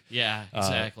domestic. Yeah,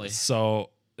 exactly.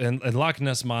 So and Loch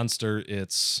Ness Monster,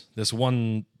 it's this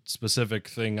one specific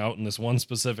thing out in this one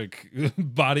specific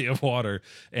body of water,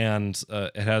 and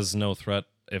it has no threat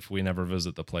if we never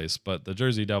visit the place. But the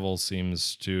Jersey Devil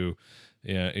seems to,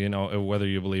 whether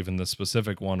you believe in the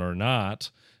specific one or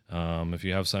not. If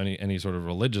you have any sort of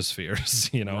religious fears,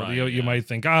 you might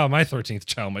think, my 13th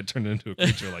child might turn into a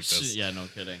creature like this. Yeah, no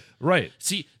kidding. Right.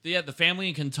 See, the family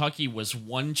in Kentucky was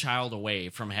one child away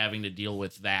from having to deal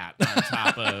with that on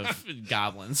top of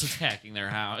goblins attacking their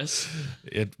house.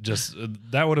 It just,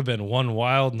 that would have been one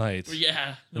wild night.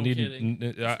 Yeah, no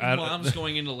kidding. Mom's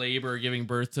going into labor, giving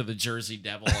birth to the Jersey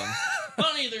Devil, and,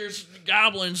 honey, there's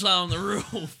goblins on the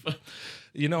roof.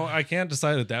 I can't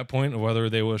decide at that point whether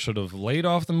they should have laid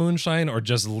off the moonshine or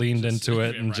just leaned into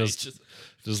it and just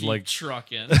like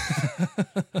trucking.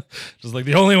 Just like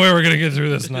the only way we're gonna get through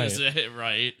this night.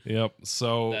 Right. Yep.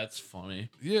 So that's funny.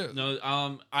 Yeah.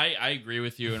 No. I agree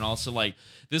with you, and also like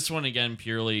this one again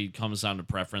purely comes down to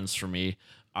preference for me.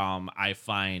 I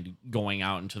find going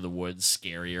out into the woods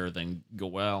scarier than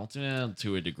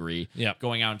to a degree. Yeah.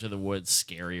 Going out into the woods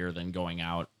scarier than going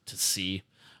out to sea.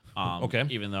 Okay.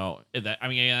 Even though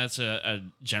that's a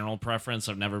general preference.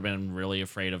 I've never been really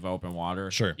afraid of open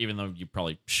water. Sure. Even though you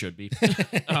probably should be.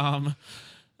 But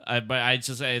I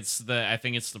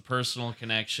think it's the personal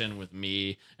connection with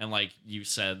me, and like you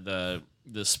said, the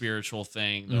spiritual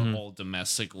thing, the whole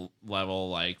domestic level.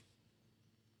 Like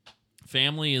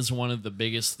Family is one of the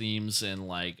biggest themes in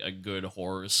like a good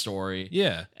horror story.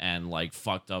 Yeah. And like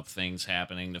fucked up things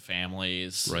happening to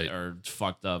families, right, or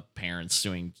fucked up parents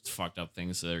doing fucked up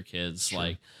things to their kids. Sure.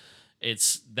 Like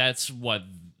that's what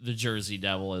the Jersey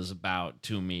Devil is about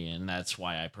to me, and that's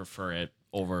why I prefer it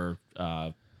over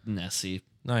Nessie.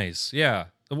 Nice. Yeah.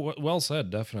 Well said,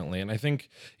 definitely. And I think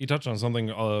you touched on something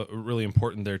really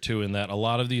important there, too, in that a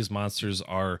lot of these monsters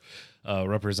are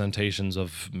representations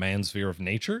of man's fear of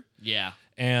nature. Yeah.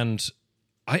 And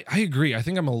I agree. I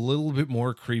think I'm a little bit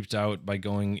more creeped out by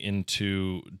going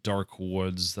into dark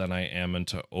woods than I am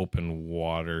into open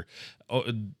water.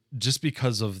 Just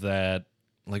because of that,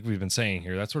 like we've been saying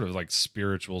here, that sort of like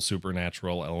spiritual,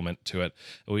 supernatural element to it.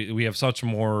 We have such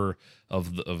more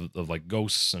of like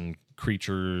ghosts and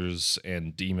creatures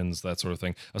and demons, that sort of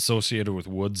thing, associated with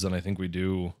woods than I think we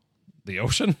do the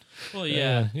ocean. Well,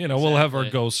 yeah, exactly. We'll have our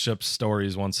ghost ship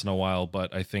stories once in a while,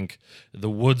 but I think the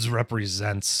woods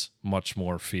represents much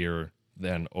more fear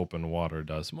than open water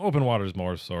does. Open water is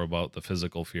more so about the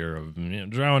physical fear of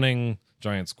drowning,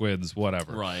 giant squids,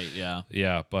 whatever. Right, yeah.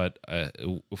 Yeah, but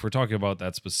if we're talking about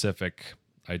that specific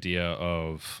idea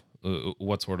of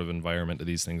what sort of environment do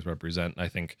these things represent, I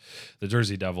think the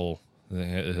Jersey Devil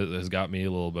has got me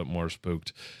a little bit more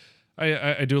spooked.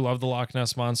 I do love the Loch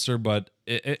Ness Monster, but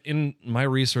in my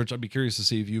research, I'd be curious to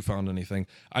see if you found anything.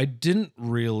 I didn't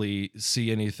really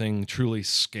see anything truly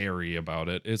scary about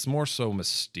it. It's more so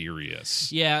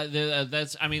mysterious. Yeah,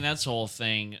 that's the whole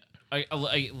thing.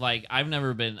 I've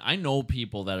never been. I know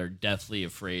people that are deathly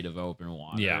afraid of open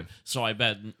water. Yeah. So I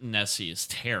bet Nessie is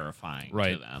terrifying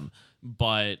to them.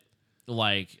 But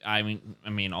like, I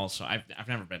mean, also I've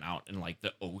never been out in like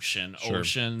the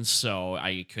ocean, so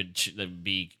I could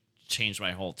change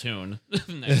my whole tune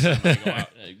next time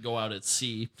I go out at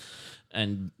sea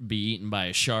and be eaten by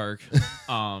a shark.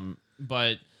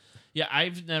 But yeah,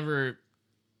 I've never.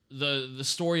 The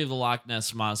story of the Loch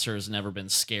Ness Monster has never been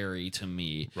scary to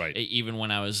me. Right. Even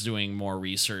when I was doing more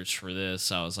research for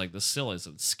this, I was like, this still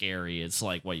isn't scary. It's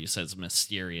like what you said, it's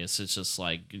mysterious. It's just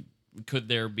like, could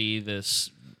there be this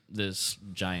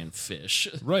giant fish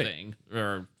thing,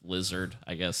 or lizard,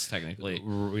 I guess technically?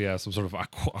 Yeah, some sort of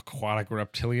aquatic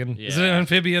reptilian. Yeah. Is it an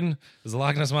amphibian? Is the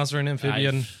Loch Ness Monster an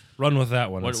amphibian? Run with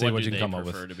that one and see what you can come up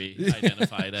with. What do they prefer to be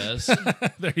identified as?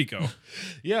 There you go.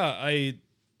 Yeah, I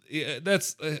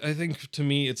think to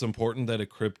me it's important that a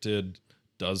cryptid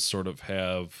does sort of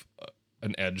have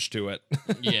an edge to it.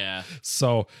 Yeah.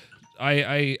 So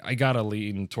I gotta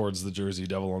lean towards the Jersey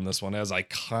Devil on this one. As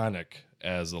iconic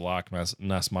as the Loch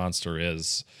Ness Monster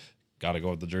is, gotta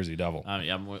go with the Jersey Devil.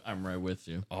 I'm right with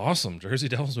you. Awesome. Jersey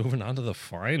Devil's moving on to the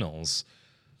finals.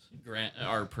 Grant,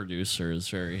 our producer, is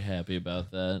very happy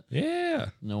about that. Yeah.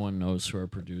 No one knows who our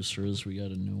producer is. We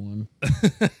got a new one.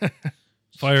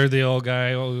 Fired the old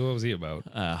guy. What was he about?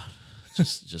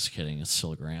 Just kidding. It's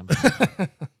still Graham.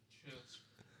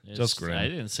 Just Graham. I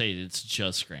didn't say it's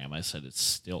just Graham. I said it's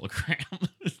still Graham.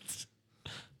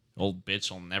 Old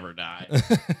bitch will never die.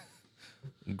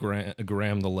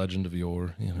 Graham, the legend of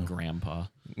yore. Grandpa.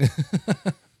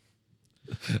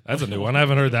 That's a new one. I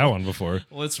haven't heard that one before.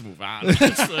 Let's move on.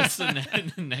 That's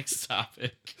the next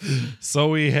topic. So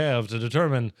we have, to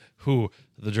determine who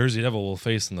the Jersey Devil will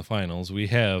face in the finals, we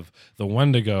have the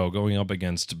Wendigo going up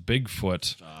against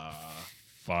Bigfoot.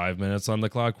 5 minutes on the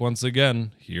clock once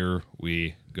again. Here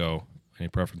we go. Any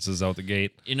preferences out the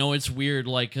gate? It's weird,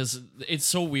 like, because it's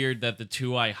so weird that the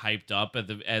two I hyped up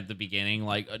at the beginning,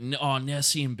 like, oh,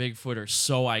 Nessie and Bigfoot are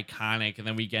so iconic, and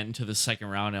then we get into the second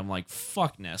round, and I'm like,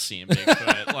 fuck Nessie and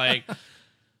Bigfoot. Like,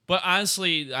 but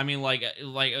honestly, I mean, like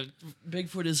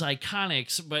Bigfoot is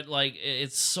iconic, but like,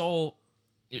 it's so.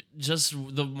 Just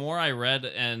the more I read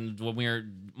and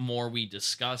we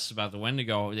discussed about the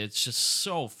Wendigo, it's just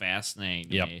so fascinating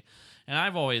to me. And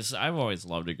I've always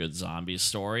loved a good zombie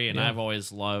story, and I've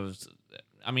always loved.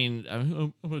 I mean,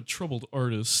 I'm a troubled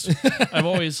artist. I've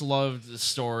always loved the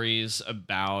stories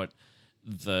about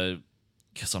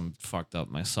because I'm fucked up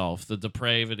myself, the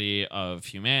depravity of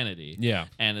humanity. Yeah,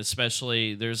 and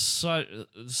especially there's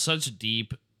such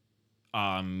deep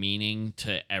meaning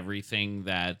to everything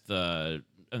that the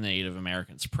Native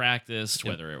Americans practiced,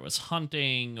 whether it was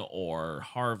hunting or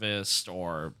harvest,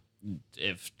 or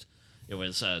if it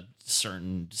was a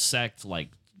certain sect like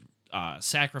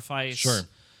sacrifice. Sure.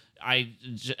 I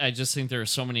just think there are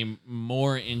so many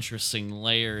more interesting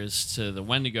layers to the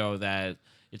Wendigo that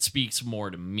it speaks more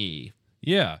to me.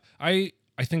 Yeah, I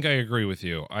think I agree with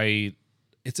you.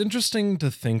 It's interesting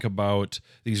to think about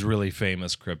these really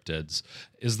famous cryptids.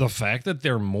 Is the fact that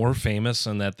they're more famous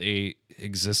and that they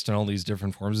exist in all these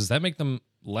different forms, does that make them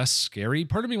less scary?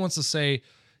 Part of me wants to say,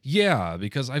 Yeah,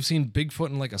 because I've seen Bigfoot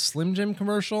in like a Slim Jim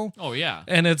commercial. Oh yeah,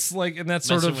 and it's like, and that's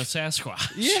sort of with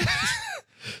Sasquatch. Yeah.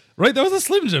 Right, that was a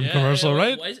Slim Jim commercial,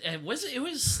 right? It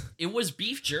was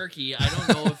beef jerky. I don't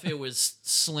know if it was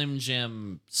Slim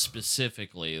Jim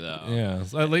specifically though. Yeah,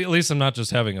 at least I'm not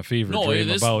just having a fever dream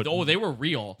about. Oh, they were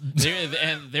real.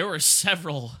 And there were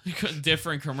several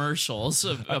different commercials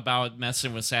about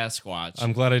messing with Sasquatch.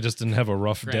 I'm glad I just didn't have a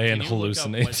rough day and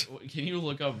hallucinate. Can you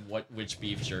look up which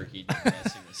beef jerky did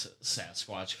messing with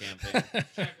Sasquatch campaign?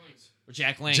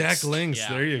 Jack Links. Jack Links. Yeah,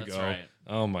 there you go. Right.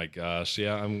 Oh my gosh.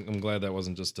 Yeah, I'm glad that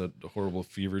wasn't just a horrible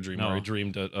fever dream where I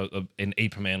dreamed an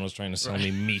ape man was trying to sell me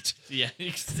meat. Yeah,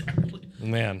 exactly.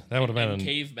 Man, that would have been.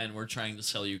 Cavemen were trying to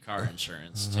sell you car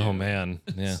insurance too. Oh man,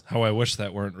 yeah. How I wish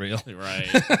that weren't real. Right.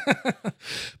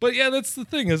 But yeah, that's the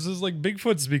thing. Is like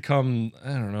Bigfoot's become,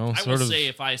 I don't know. I would say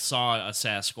if I saw a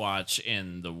Sasquatch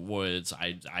in the woods,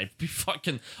 I'd be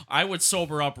I would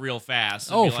sober up real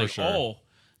fast. And be for sure. Oh,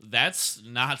 that's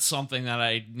not something that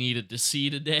I needed to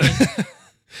see today.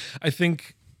 I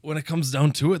think when it comes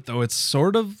down to it, though, it's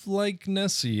sort of like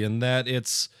Nessie in that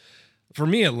it's, for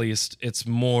me at least, it's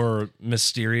more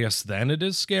mysterious than it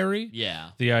is scary.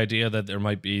 Yeah. The idea that there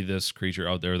might be this creature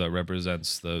out there that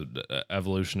represents the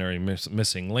evolutionary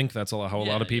missing link. That's how a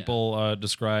lot of people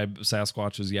describe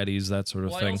Sasquatches, Yetis, that sort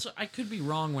of thing. I could be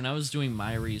wrong. When I was doing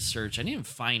my research, I didn't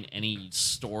find any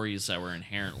stories that were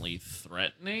inherently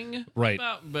threatening. Right.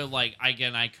 But like,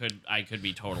 again, I could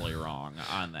be totally wrong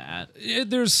on that.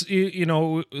 There's,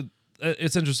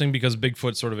 it's interesting because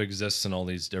Bigfoot sort of exists in all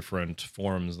these different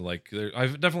forms. Like,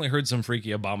 I've definitely heard some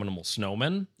freaky, abominable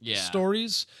snowmen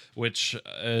stories, which,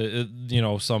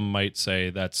 some might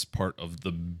say that's part of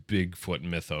the Bigfoot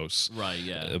mythos. Right,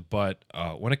 yeah. But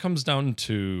when it comes down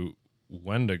to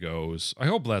Wendigos, I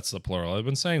hope that's the plural. I've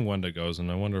been saying Wendigos,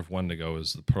 and I wonder if Wendigo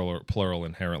is the plural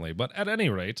inherently. But at any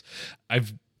rate,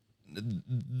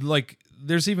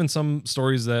 there's even some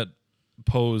stories that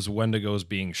pose Wendigos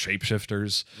being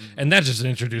shapeshifters, and that just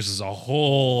introduces a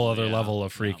whole other level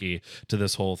of freaky to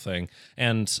this whole thing.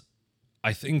 And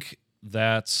I think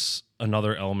that's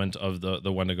another element of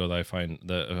the Wendigo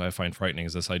that I find frightening,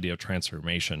 is this idea of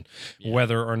transformation.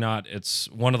 Whether or not it's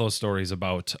one of those stories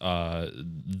about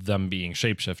them being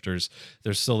shapeshifters,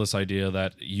 there's still this idea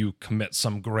that you commit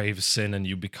some grave sin and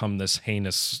you become this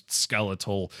heinous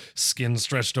skeletal, skin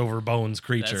stretched over bones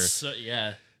creature.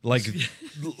 Like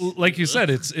you said,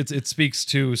 it speaks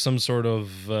to some sort of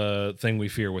thing we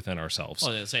fear within ourselves.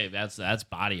 Well, I say that's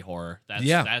body horror.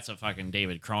 That's a fucking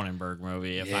David Cronenberg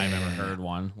movie if I've ever heard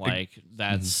one. Like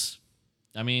that's,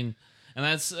 I mean, and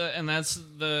that's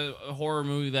the horror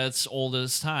movie that's old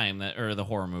as time.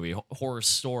 Horror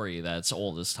story that's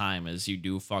old as time, is you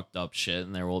do fucked up shit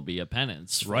and there will be a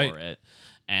penance for it.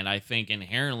 And I think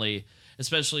inherently,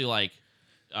 especially like.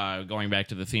 Going back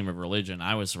to the theme of religion,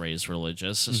 I was raised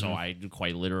religious, so I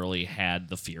quite literally had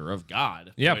the fear of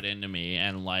God put into me,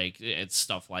 and like it's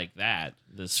stuff like that.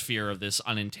 This fear of this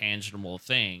unintangible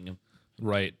thing.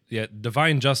 Right. Yeah.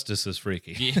 Divine justice is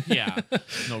freaky. Yeah.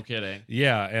 No kidding.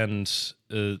 Yeah, and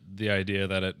the idea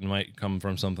that it might come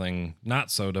from something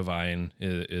not so divine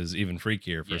is even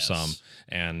freakier for some.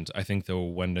 And I think the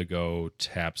Wendigo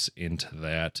taps into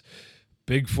that.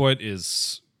 Bigfoot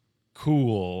is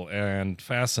cool and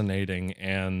fascinating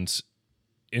and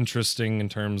interesting in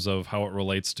terms of how it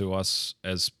relates to us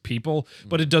as people,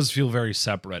 but it does feel very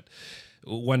separate.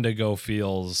 Wendigo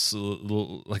feels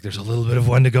like there's a little bit of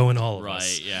Wendigo in all of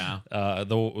us. Right, yeah.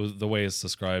 The way it's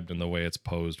described and the way it's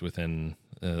posed within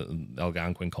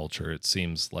Algonquin culture, it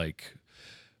seems like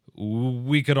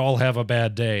we could all have a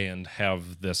bad day and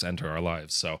have this enter our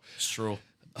lives. So it's true.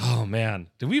 Oh man,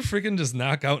 did we freaking just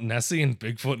knock out Nessie and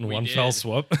Bigfoot in one fell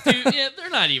swoop? Dude, yeah, they're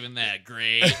not even that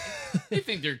great. They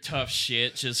think they're tough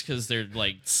shit just because they're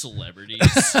like celebrities.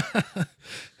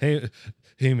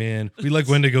 Hey man, we like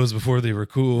Wendigos before they were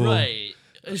cool. Right.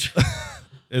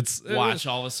 It's watch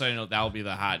all of a sudden that'll be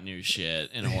the hot new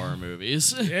shit in horror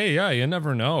movies. Hey, yeah, you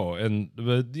never know.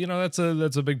 But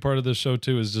that's a big part of this show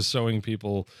too, is just showing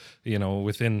people,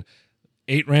 within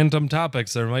 8 random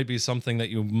topics, there might be something that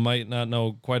you might not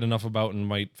know quite enough about and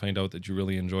might find out that you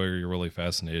really enjoy or you're really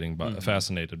fascinated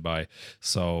by.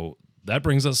 So that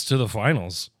brings us to the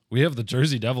finals. We have the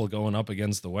Jersey Devil going up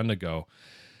against the Wendigo.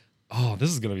 Oh, this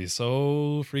is going to be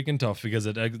so freaking tough because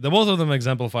both of them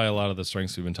exemplify a lot of the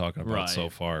strengths we've been talking about so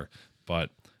far. But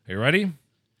are you ready?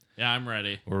 Yeah, I'm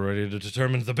ready. We're ready to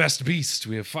determine the best beast.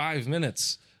 We have 5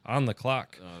 minutes on the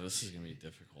clock. Oh, this is going to be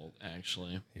difficult,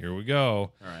 actually. Here we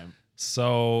go. All right.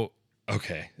 So,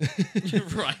 okay.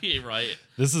 Right.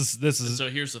 This is.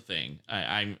 So here's the thing.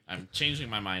 I'm changing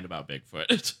my mind about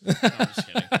Bigfoot. No, I'm just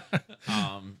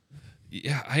kidding.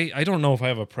 Yeah, I don't know if I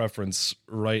have a preference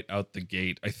right out the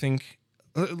gate. I think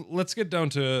let's get down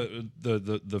to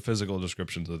the physical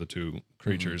descriptions of the two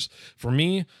creatures. For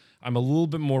me, I'm a little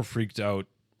bit more freaked out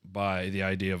by the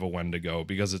idea of a Wendigo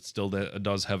because it still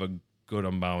does have a good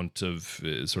amount of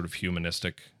sort of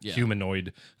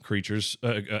humanoid creatures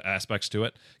aspects to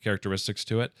it, characteristics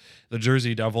to it. The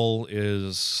Jersey Devil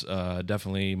is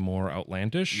definitely more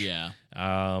outlandish. Yeah.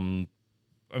 I'm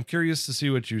curious to see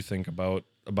what you think about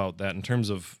that in terms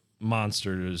of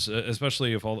monsters,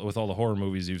 especially with all the horror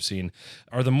movies you've seen.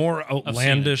 Are the more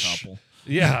outlandish?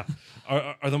 Yeah.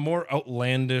 Are the more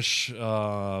outlandish,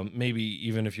 maybe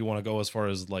even if you want to go as far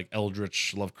as like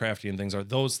Eldritch, Lovecraftian things, are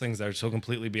those things that are so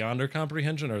completely beyond our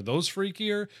comprehension? Are those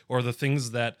freakier? Or the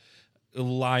things that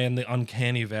lie in the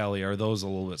uncanny valley, are those a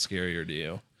little bit scarier to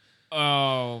you?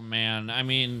 Oh, man. I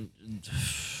mean,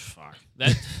 fuck.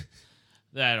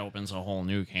 That opens a whole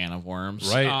new can of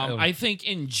worms. Right. I think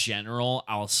in general,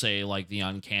 I'll say like the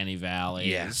uncanny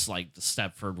valley is like the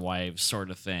Stepford Wives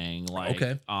sort of thing. Like,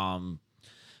 okay.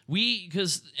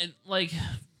 Because like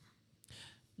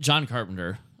John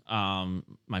Carpenter,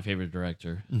 my favorite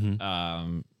director.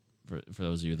 For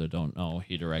those of you that don't know,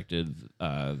 he directed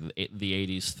the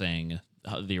 80s Thing,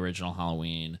 the original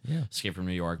Halloween, Escape from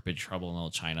New York, Big Trouble in Little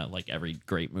China, like every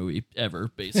great movie ever,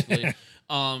 basically.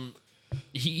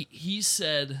 He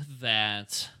said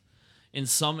that in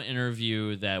some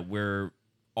interview that we're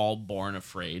all born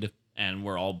afraid, and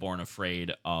we're all born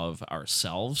afraid of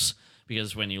ourselves,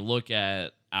 because when you look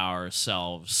at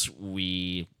ourselves,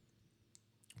 we're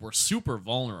super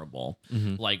vulnerable.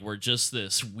 Like we're just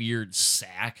this weird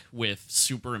sack with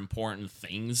super important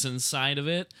things inside of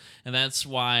it. And that's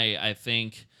why I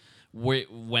think we're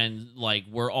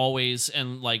always,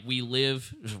 and like we're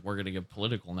going to get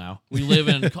political now. We live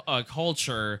in a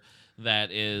culture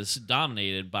that is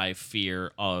dominated by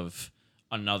fear of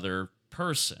another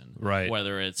person. Right.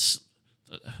 Whether it's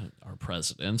our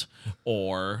president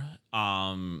or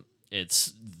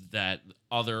it's that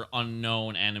other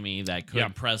unknown enemy that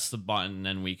could press the button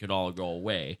and we could all go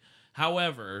away.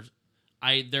 However,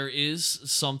 there is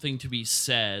something to be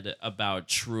said about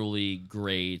truly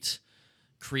great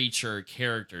creature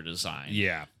character design.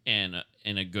 Yeah. In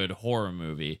a good horror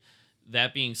movie.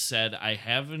 That being said,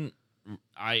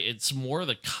 it's more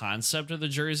the concept of the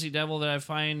Jersey Devil that I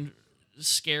find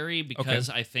scary, because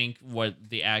I think what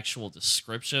the actual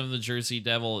description of the Jersey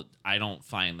Devil, I don't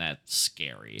find that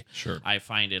scary. Sure. I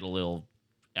find it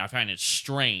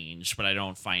strange, but I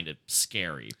don't find it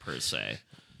scary per se.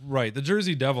 Right. The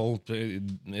Jersey Devil,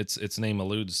 its name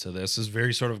alludes to this, is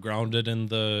very sort of grounded in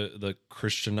the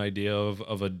Christian idea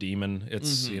of a demon.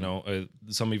 It's,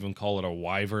 some even call it a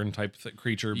wyvern type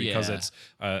creature because it's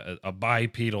a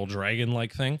bipedal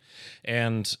dragon-like thing.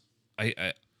 And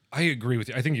I agree with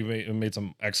you. I think you made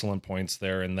some excellent points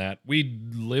there in that we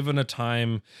live in a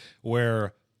time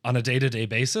where on a day-to-day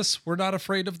basis, we're not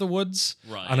afraid of the woods.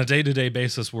 Right. On a day-to-day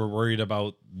basis, we're worried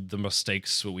about the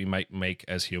mistakes that we might make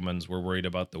as humans. We're worried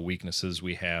about the weaknesses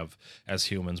we have as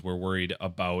humans. We're worried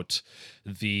about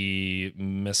the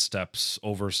missteps,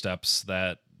 oversteps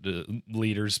that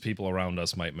leaders, people around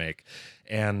us might make.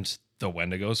 And the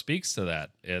Wendigo speaks to that.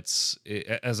 It's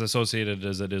as associated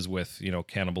as it is with,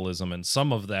 cannibalism and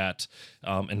some of that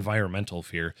environmental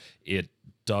fear. It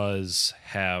does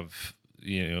have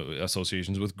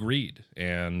associations with greed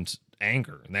and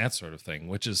anger and that sort of thing,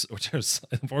 which is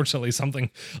unfortunately something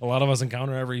a lot of us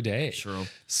encounter every day. True.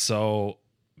 So,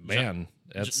 man,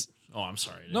 that's. Oh, I'm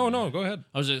sorry. No, go ahead.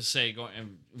 I was just say,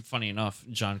 funny enough,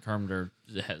 John Carpenter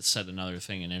has said another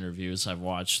thing in interviews I've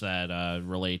watched that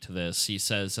relate to this. He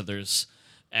says that there's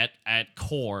at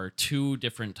core two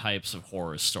different types of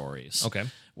horror stories. Okay.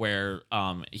 Where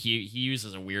he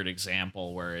uses a weird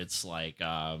example where it's like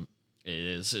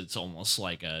it's almost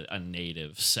like a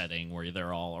native setting where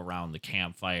they're all around the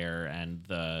campfire and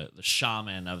the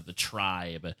shaman of the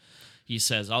tribe. He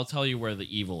says, I'll tell you where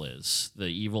the evil is. The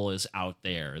evil is out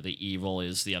there. The evil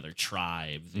is the other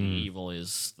tribe. The evil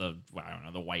is the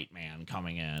white man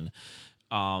coming in.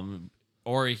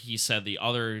 Or he said the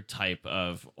other type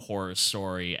of horror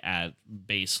story at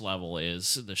base level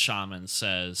is the shaman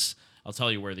says, I'll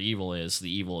tell you where the evil is. The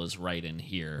evil is right in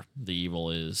here. The evil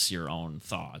is your own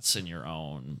thoughts and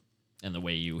the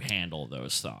way you handle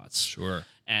those thoughts. Sure.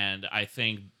 And I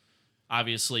think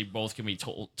obviously both can be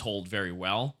told very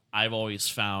well. I've always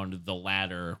found the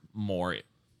latter more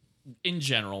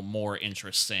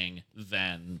interesting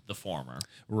than the former.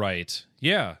 Right.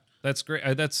 Yeah. That's great.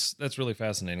 That's really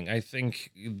fascinating. I think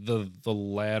the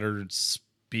latter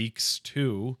speaks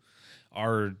to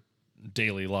our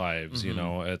daily lives.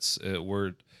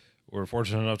 We're we're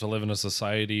fortunate enough to live in a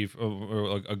society,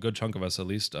 or a good chunk of us at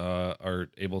least, are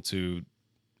able to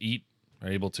eat, are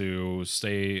able to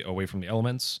stay away from the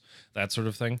elements, that sort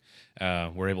of thing.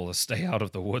 We're able to stay out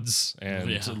of the woods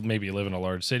and maybe live in a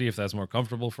large city if that's more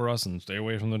comfortable for us, and stay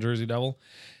away from the Jersey Devil.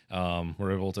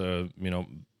 We're able to,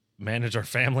 manage our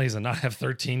families and not have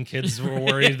 13 kids. We're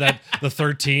worried that the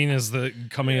 13 is the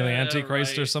coming of the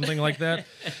Antichrist or something like that.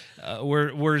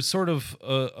 We're sort of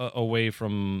away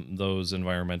from those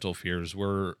environmental fears.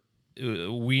 We're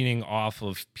weaning off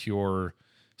of pure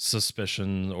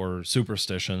suspicion or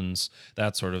superstitions,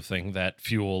 that sort of thing, that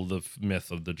fuel the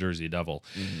myth of the Jersey Devil.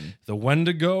 Mm-hmm. The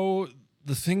Wendigo,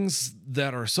 the things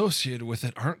that are associated with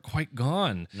it aren't quite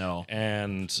gone. No.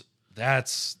 And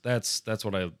that's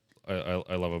what I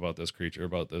love about this creature,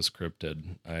 about this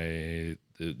cryptid.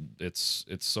 It's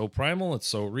so primal, it's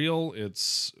so real,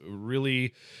 it's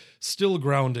really still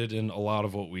grounded in a lot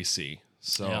of what we see.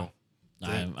 So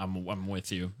I'm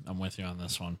with you. I'm with you on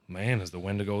this one. Man, is the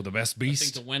Wendigo the best beast? I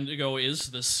think the Wendigo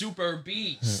is the super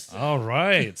beast. All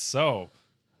right, so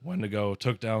Wendigo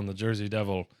took down the Jersey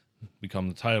Devil, become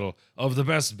the title of the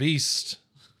best beast.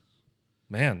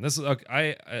 Man, this is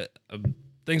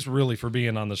thanks really for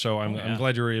being on the show. I'm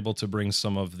glad you were able to bring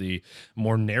some of the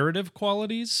more narrative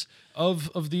qualities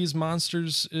of these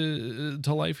monsters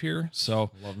to life here. So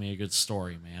love me a good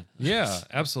story, man. Yeah,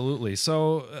 absolutely.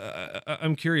 So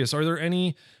I'm curious, are there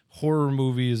any horror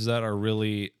movies that are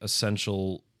really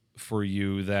essential for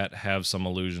you that have some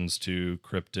allusions to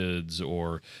cryptids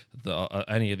or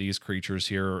any of these creatures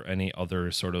here, or any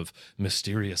other sort of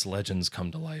mysterious legends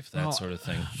come to life, that sort of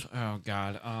thing? Oh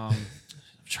God.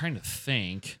 Trying to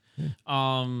think.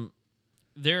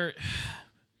 There's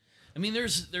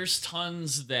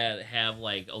tons that have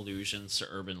like allusions to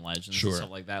urban legends and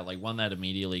stuff like that. Like one that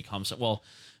immediately comes. Well,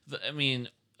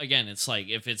 again, it's like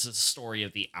if it's a story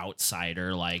of the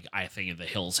outsider, like I think of The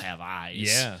Hills Have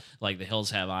Eyes. Yeah, like The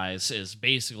Hills Have Eyes is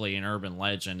basically an urban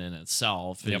legend in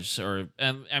itself. Yep.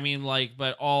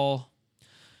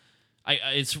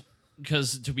 It's.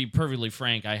 Because to be perfectly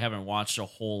frank, I haven't watched a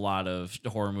whole lot of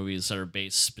horror movies that are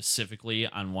based specifically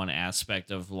on one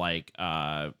aspect of like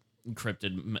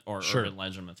cryptid or urban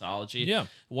legend mythology. Yeah,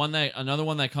 another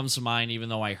one that comes to mind, even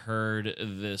though I heard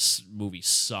this movie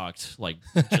sucked, like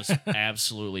just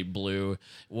absolutely blew,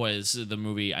 was the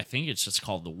movie. I think it's just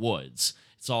called The Woods.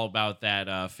 It's all about that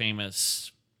the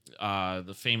famous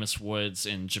woods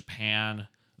in Japan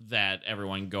that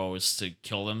everyone goes to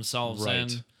kill themselves in.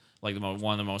 Like one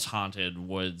of the most haunted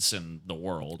woods in the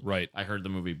world. Right. I heard the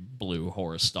movie blew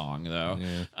Horror Stong though.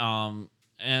 Yeah.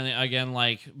 And again,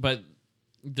 but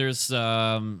there's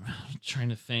trying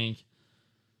to think,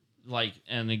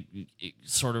 it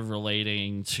sort of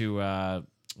relating to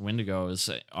Wendigo is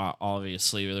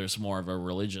obviously there's more of a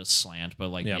religious slant, but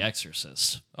like The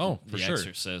Exorcist. Oh, for sure. The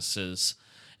Exorcist is,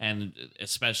 and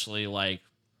especially like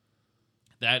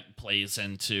that plays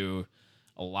into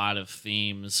a lot of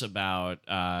themes about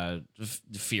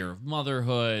fear of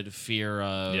motherhood, fear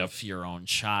of your own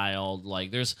child. Like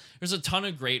there's a ton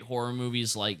of great horror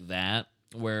movies like that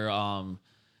where I'm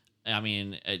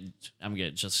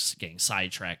just getting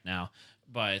sidetracked now.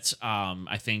 But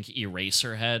I think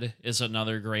Eraserhead is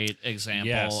another great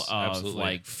example of absolutely.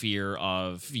 Like fear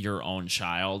of your own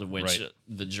child, which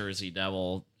the Jersey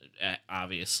Devil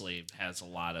obviously has a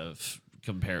lot of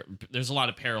there's a lot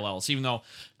of parallels, even though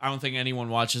I don't think anyone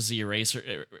watches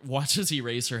Eraserhead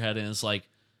and is like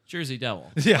Jersey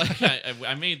Devil. Yeah, like,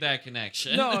 I made that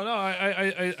connection. No,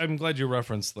 I'm glad you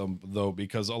referenced them though,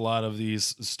 because a lot of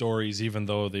these stories, even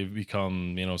though they've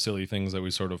become silly things that we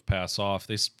sort of pass off,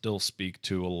 they still speak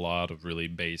to a lot of really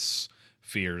base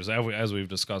fears, as we've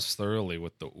discussed thoroughly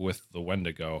with the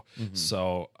Wendigo. Mm-hmm.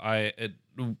 So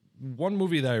one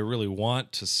movie that I really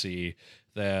want to see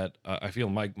that I feel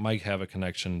might have a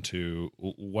connection to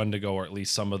Wendigo, or at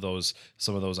least some of those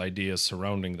ideas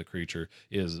surrounding the creature,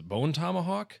 is Bone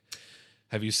Tomahawk.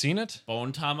 Have you seen it?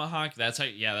 Bone Tomahawk? That's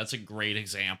a great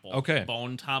example. Okay.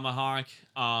 Bone Tomahawk.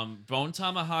 Bone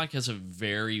Tomahawk has a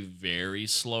very, very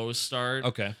slow start.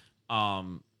 Okay.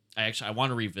 I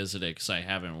want to revisit it because I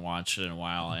haven't watched it in a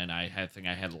while, and I think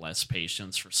I had less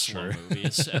patience for slow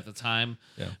movies at the time.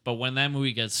 Yeah. But when that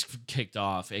movie gets kicked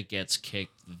off, it gets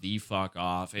kicked the fuck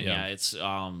off. And it's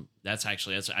that's I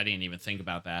didn't even think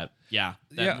about that. Yeah,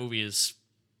 that movie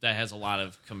that has a lot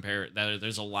of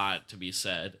there's a lot to be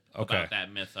said about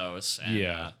that mythos.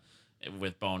 And,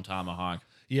 with Bone Tomahawk.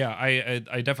 Yeah,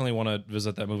 I definitely want to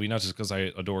visit that movie, not just because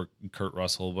I adore Kurt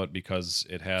Russell, but because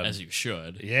it had, as you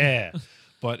should. Yeah.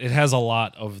 But it has a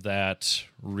lot of that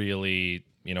really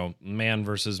man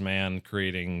versus man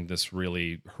creating this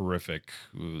really horrific,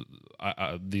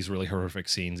 these really horrific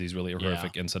scenes, these really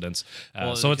horrific incidents.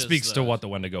 So it speaks to what the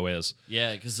Wendigo is.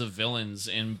 Yeah, because the villains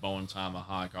in Bone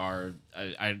Tomahawk are,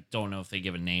 I don't know if they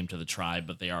give a name to the tribe,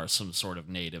 but they are some sort of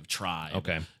native tribe.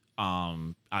 Okay.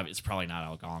 It's probably not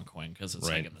Algonquin because it's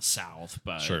like in the South,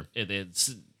 but sure. it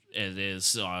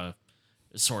is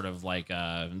sort of like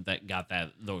that got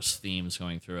those themes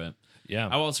going through it. Yeah.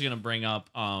 I'm also going to bring up,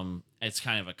 it's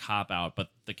kind of a cop-out, but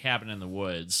The Cabin in the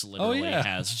Woods literally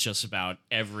has just about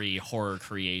every horror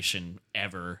creation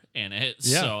ever in it.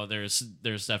 Yeah. So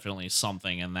there's definitely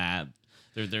something in that.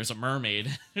 There's a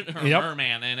mermaid or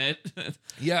merman in it.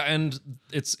 Yeah, and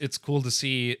it's cool to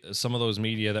see some of those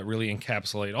media that really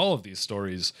encapsulate all of these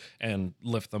stories and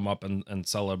lift them up and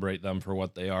celebrate them for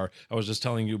what they are. I was just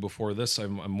telling you before this,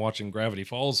 I'm watching Gravity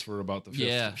Falls for about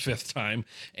the fifth time,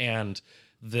 and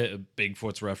the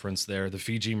Bigfoot's referenced there. The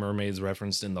Fiji mermaids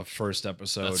referenced in the first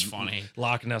episode. That's funny.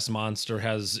 Loch Ness Monster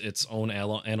has its own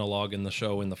analog in the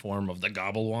show in the form of the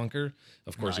Gobblewonker.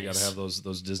 Of course, you got to have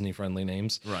those Disney friendly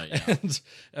names, right? Yeah.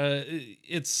 And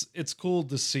it's cool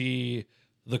to see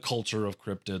the culture of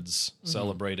cryptids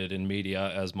celebrated in media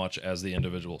as much as the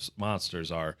individual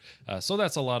monsters are. So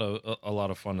that's a lot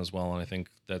of fun as well. And I think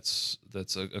that's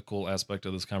a cool aspect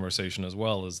of this conversation as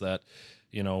well. Is that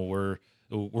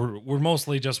we're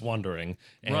mostly just wondering,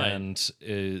 and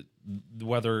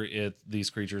whether these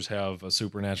creatures have a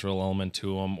supernatural element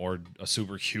to them, or a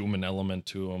superhuman element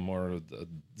to them, or the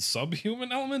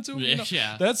subhuman element to them,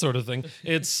 that sort of thing.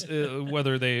 It's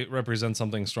whether they represent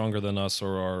something stronger than us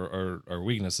or our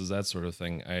weaknesses, that sort of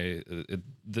thing.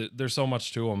 There's so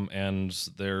much to them, and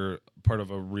they're part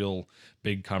of a real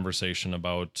big conversation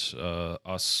about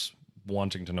us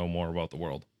wanting to know more about the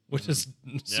world, which is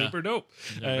super dope.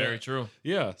 Yeah, very true.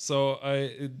 Yeah, so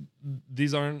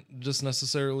these aren't just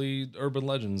necessarily urban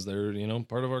legends. They're,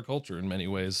 part of our culture in many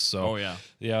ways. So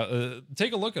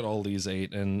take a look at all these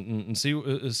 8 and see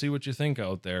what you think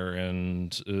out there,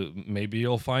 and maybe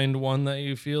you'll find one that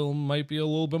you feel might be a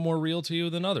little bit more real to you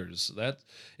than others. That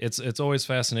it's always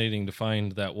fascinating to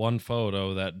find that one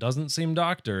photo that doesn't seem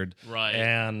doctored, right?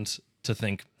 And to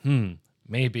think,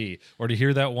 maybe, or to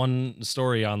hear that one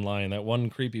story online, that one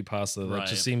creepypasta that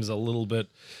just seems a little bit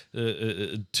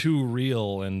too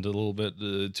real and a little bit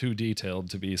too detailed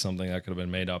to be something that could have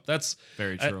been made up. That's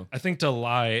very true. I think to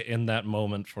lie in that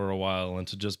moment for a while and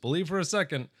to just believe for a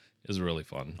second is really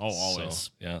fun. Oh,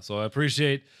 always. So I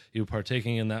appreciate you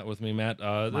partaking in that with me, Matt.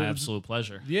 My absolute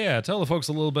pleasure. Yeah, tell the folks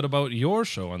a little bit about your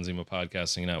show on Zima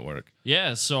Podcasting Network.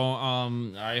 Yeah, so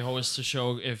I host a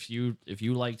show. If you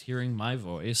liked hearing my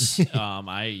voice,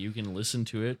 you can listen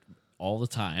to it all the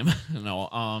time.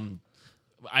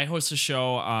 I host a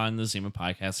show on the Zima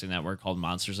Podcasting Network called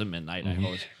Monsters at Midnight.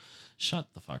 Shut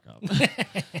the fuck up.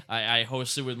 I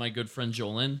host it with my good friend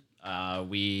Jolyn.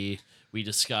 We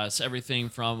discuss everything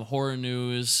from horror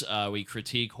news. We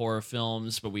critique horror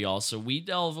films, but we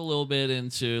delve a little bit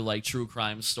into like true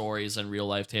crime stories and real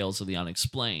life tales of the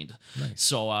unexplained. Nice.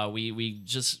 So we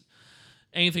just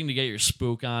anything to get your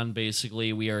spook on.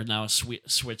 Basically, we are now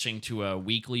switching to a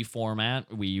weekly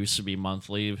format. We used to be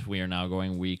monthly. We are now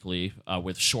going weekly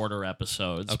with shorter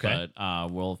episodes. Okay.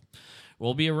 But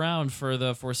we'll be around for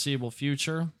the foreseeable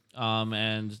future.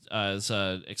 And as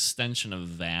an extension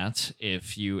of that,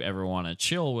 if you ever want to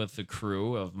chill with the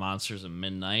crew of Monsters at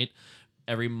Midnight,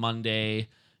 every Monday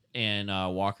in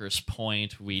Walker's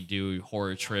Point, we do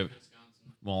horror trip.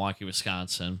 Milwaukee,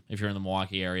 Wisconsin. If you're in the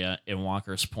Milwaukee area, in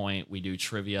Walker's Point, we do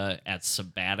trivia at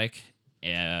Sabbatic,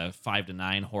 5 to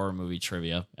 9 horror movie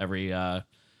trivia every happy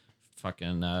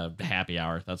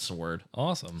hour. That's the word.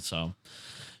 Awesome. So.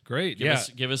 Great.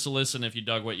 Give us a listen if you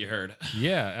dug what you heard.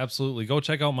 Yeah, absolutely. Go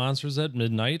check out Monsters at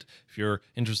Midnight. If you're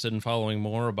interested in following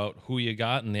more about Who You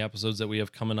Got and the episodes that we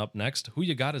have coming up next, Who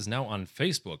You Got is now on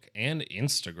Facebook and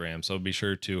Instagram, so be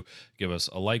sure to give us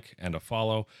a like and a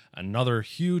follow. Another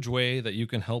huge way that you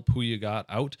can help Who You Got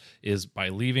out is by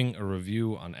leaving a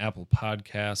review on Apple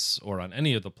Podcasts or on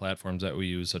any of the platforms that we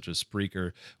use, such as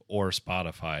Spreaker or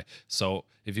Spotify. So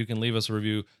if you can leave us a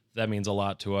review, that means a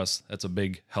lot to us. That's a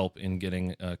big help in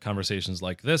getting conversations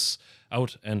like this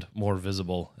out and more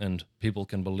visible, and people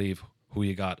can believe Who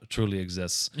You Got truly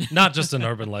exists, not just an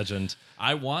urban legend.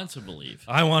 I want to believe.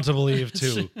 I want to believe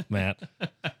too, Matt.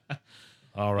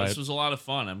 All right. This was a lot of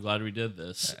fun. I'm glad we did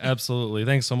this. Absolutely.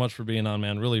 Thanks so much for being on,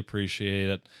 man. Really appreciate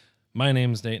it. My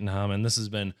name's Dayton Hammond. This has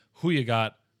been Who You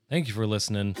Got. Thank you for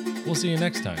listening. We'll see you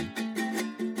next time.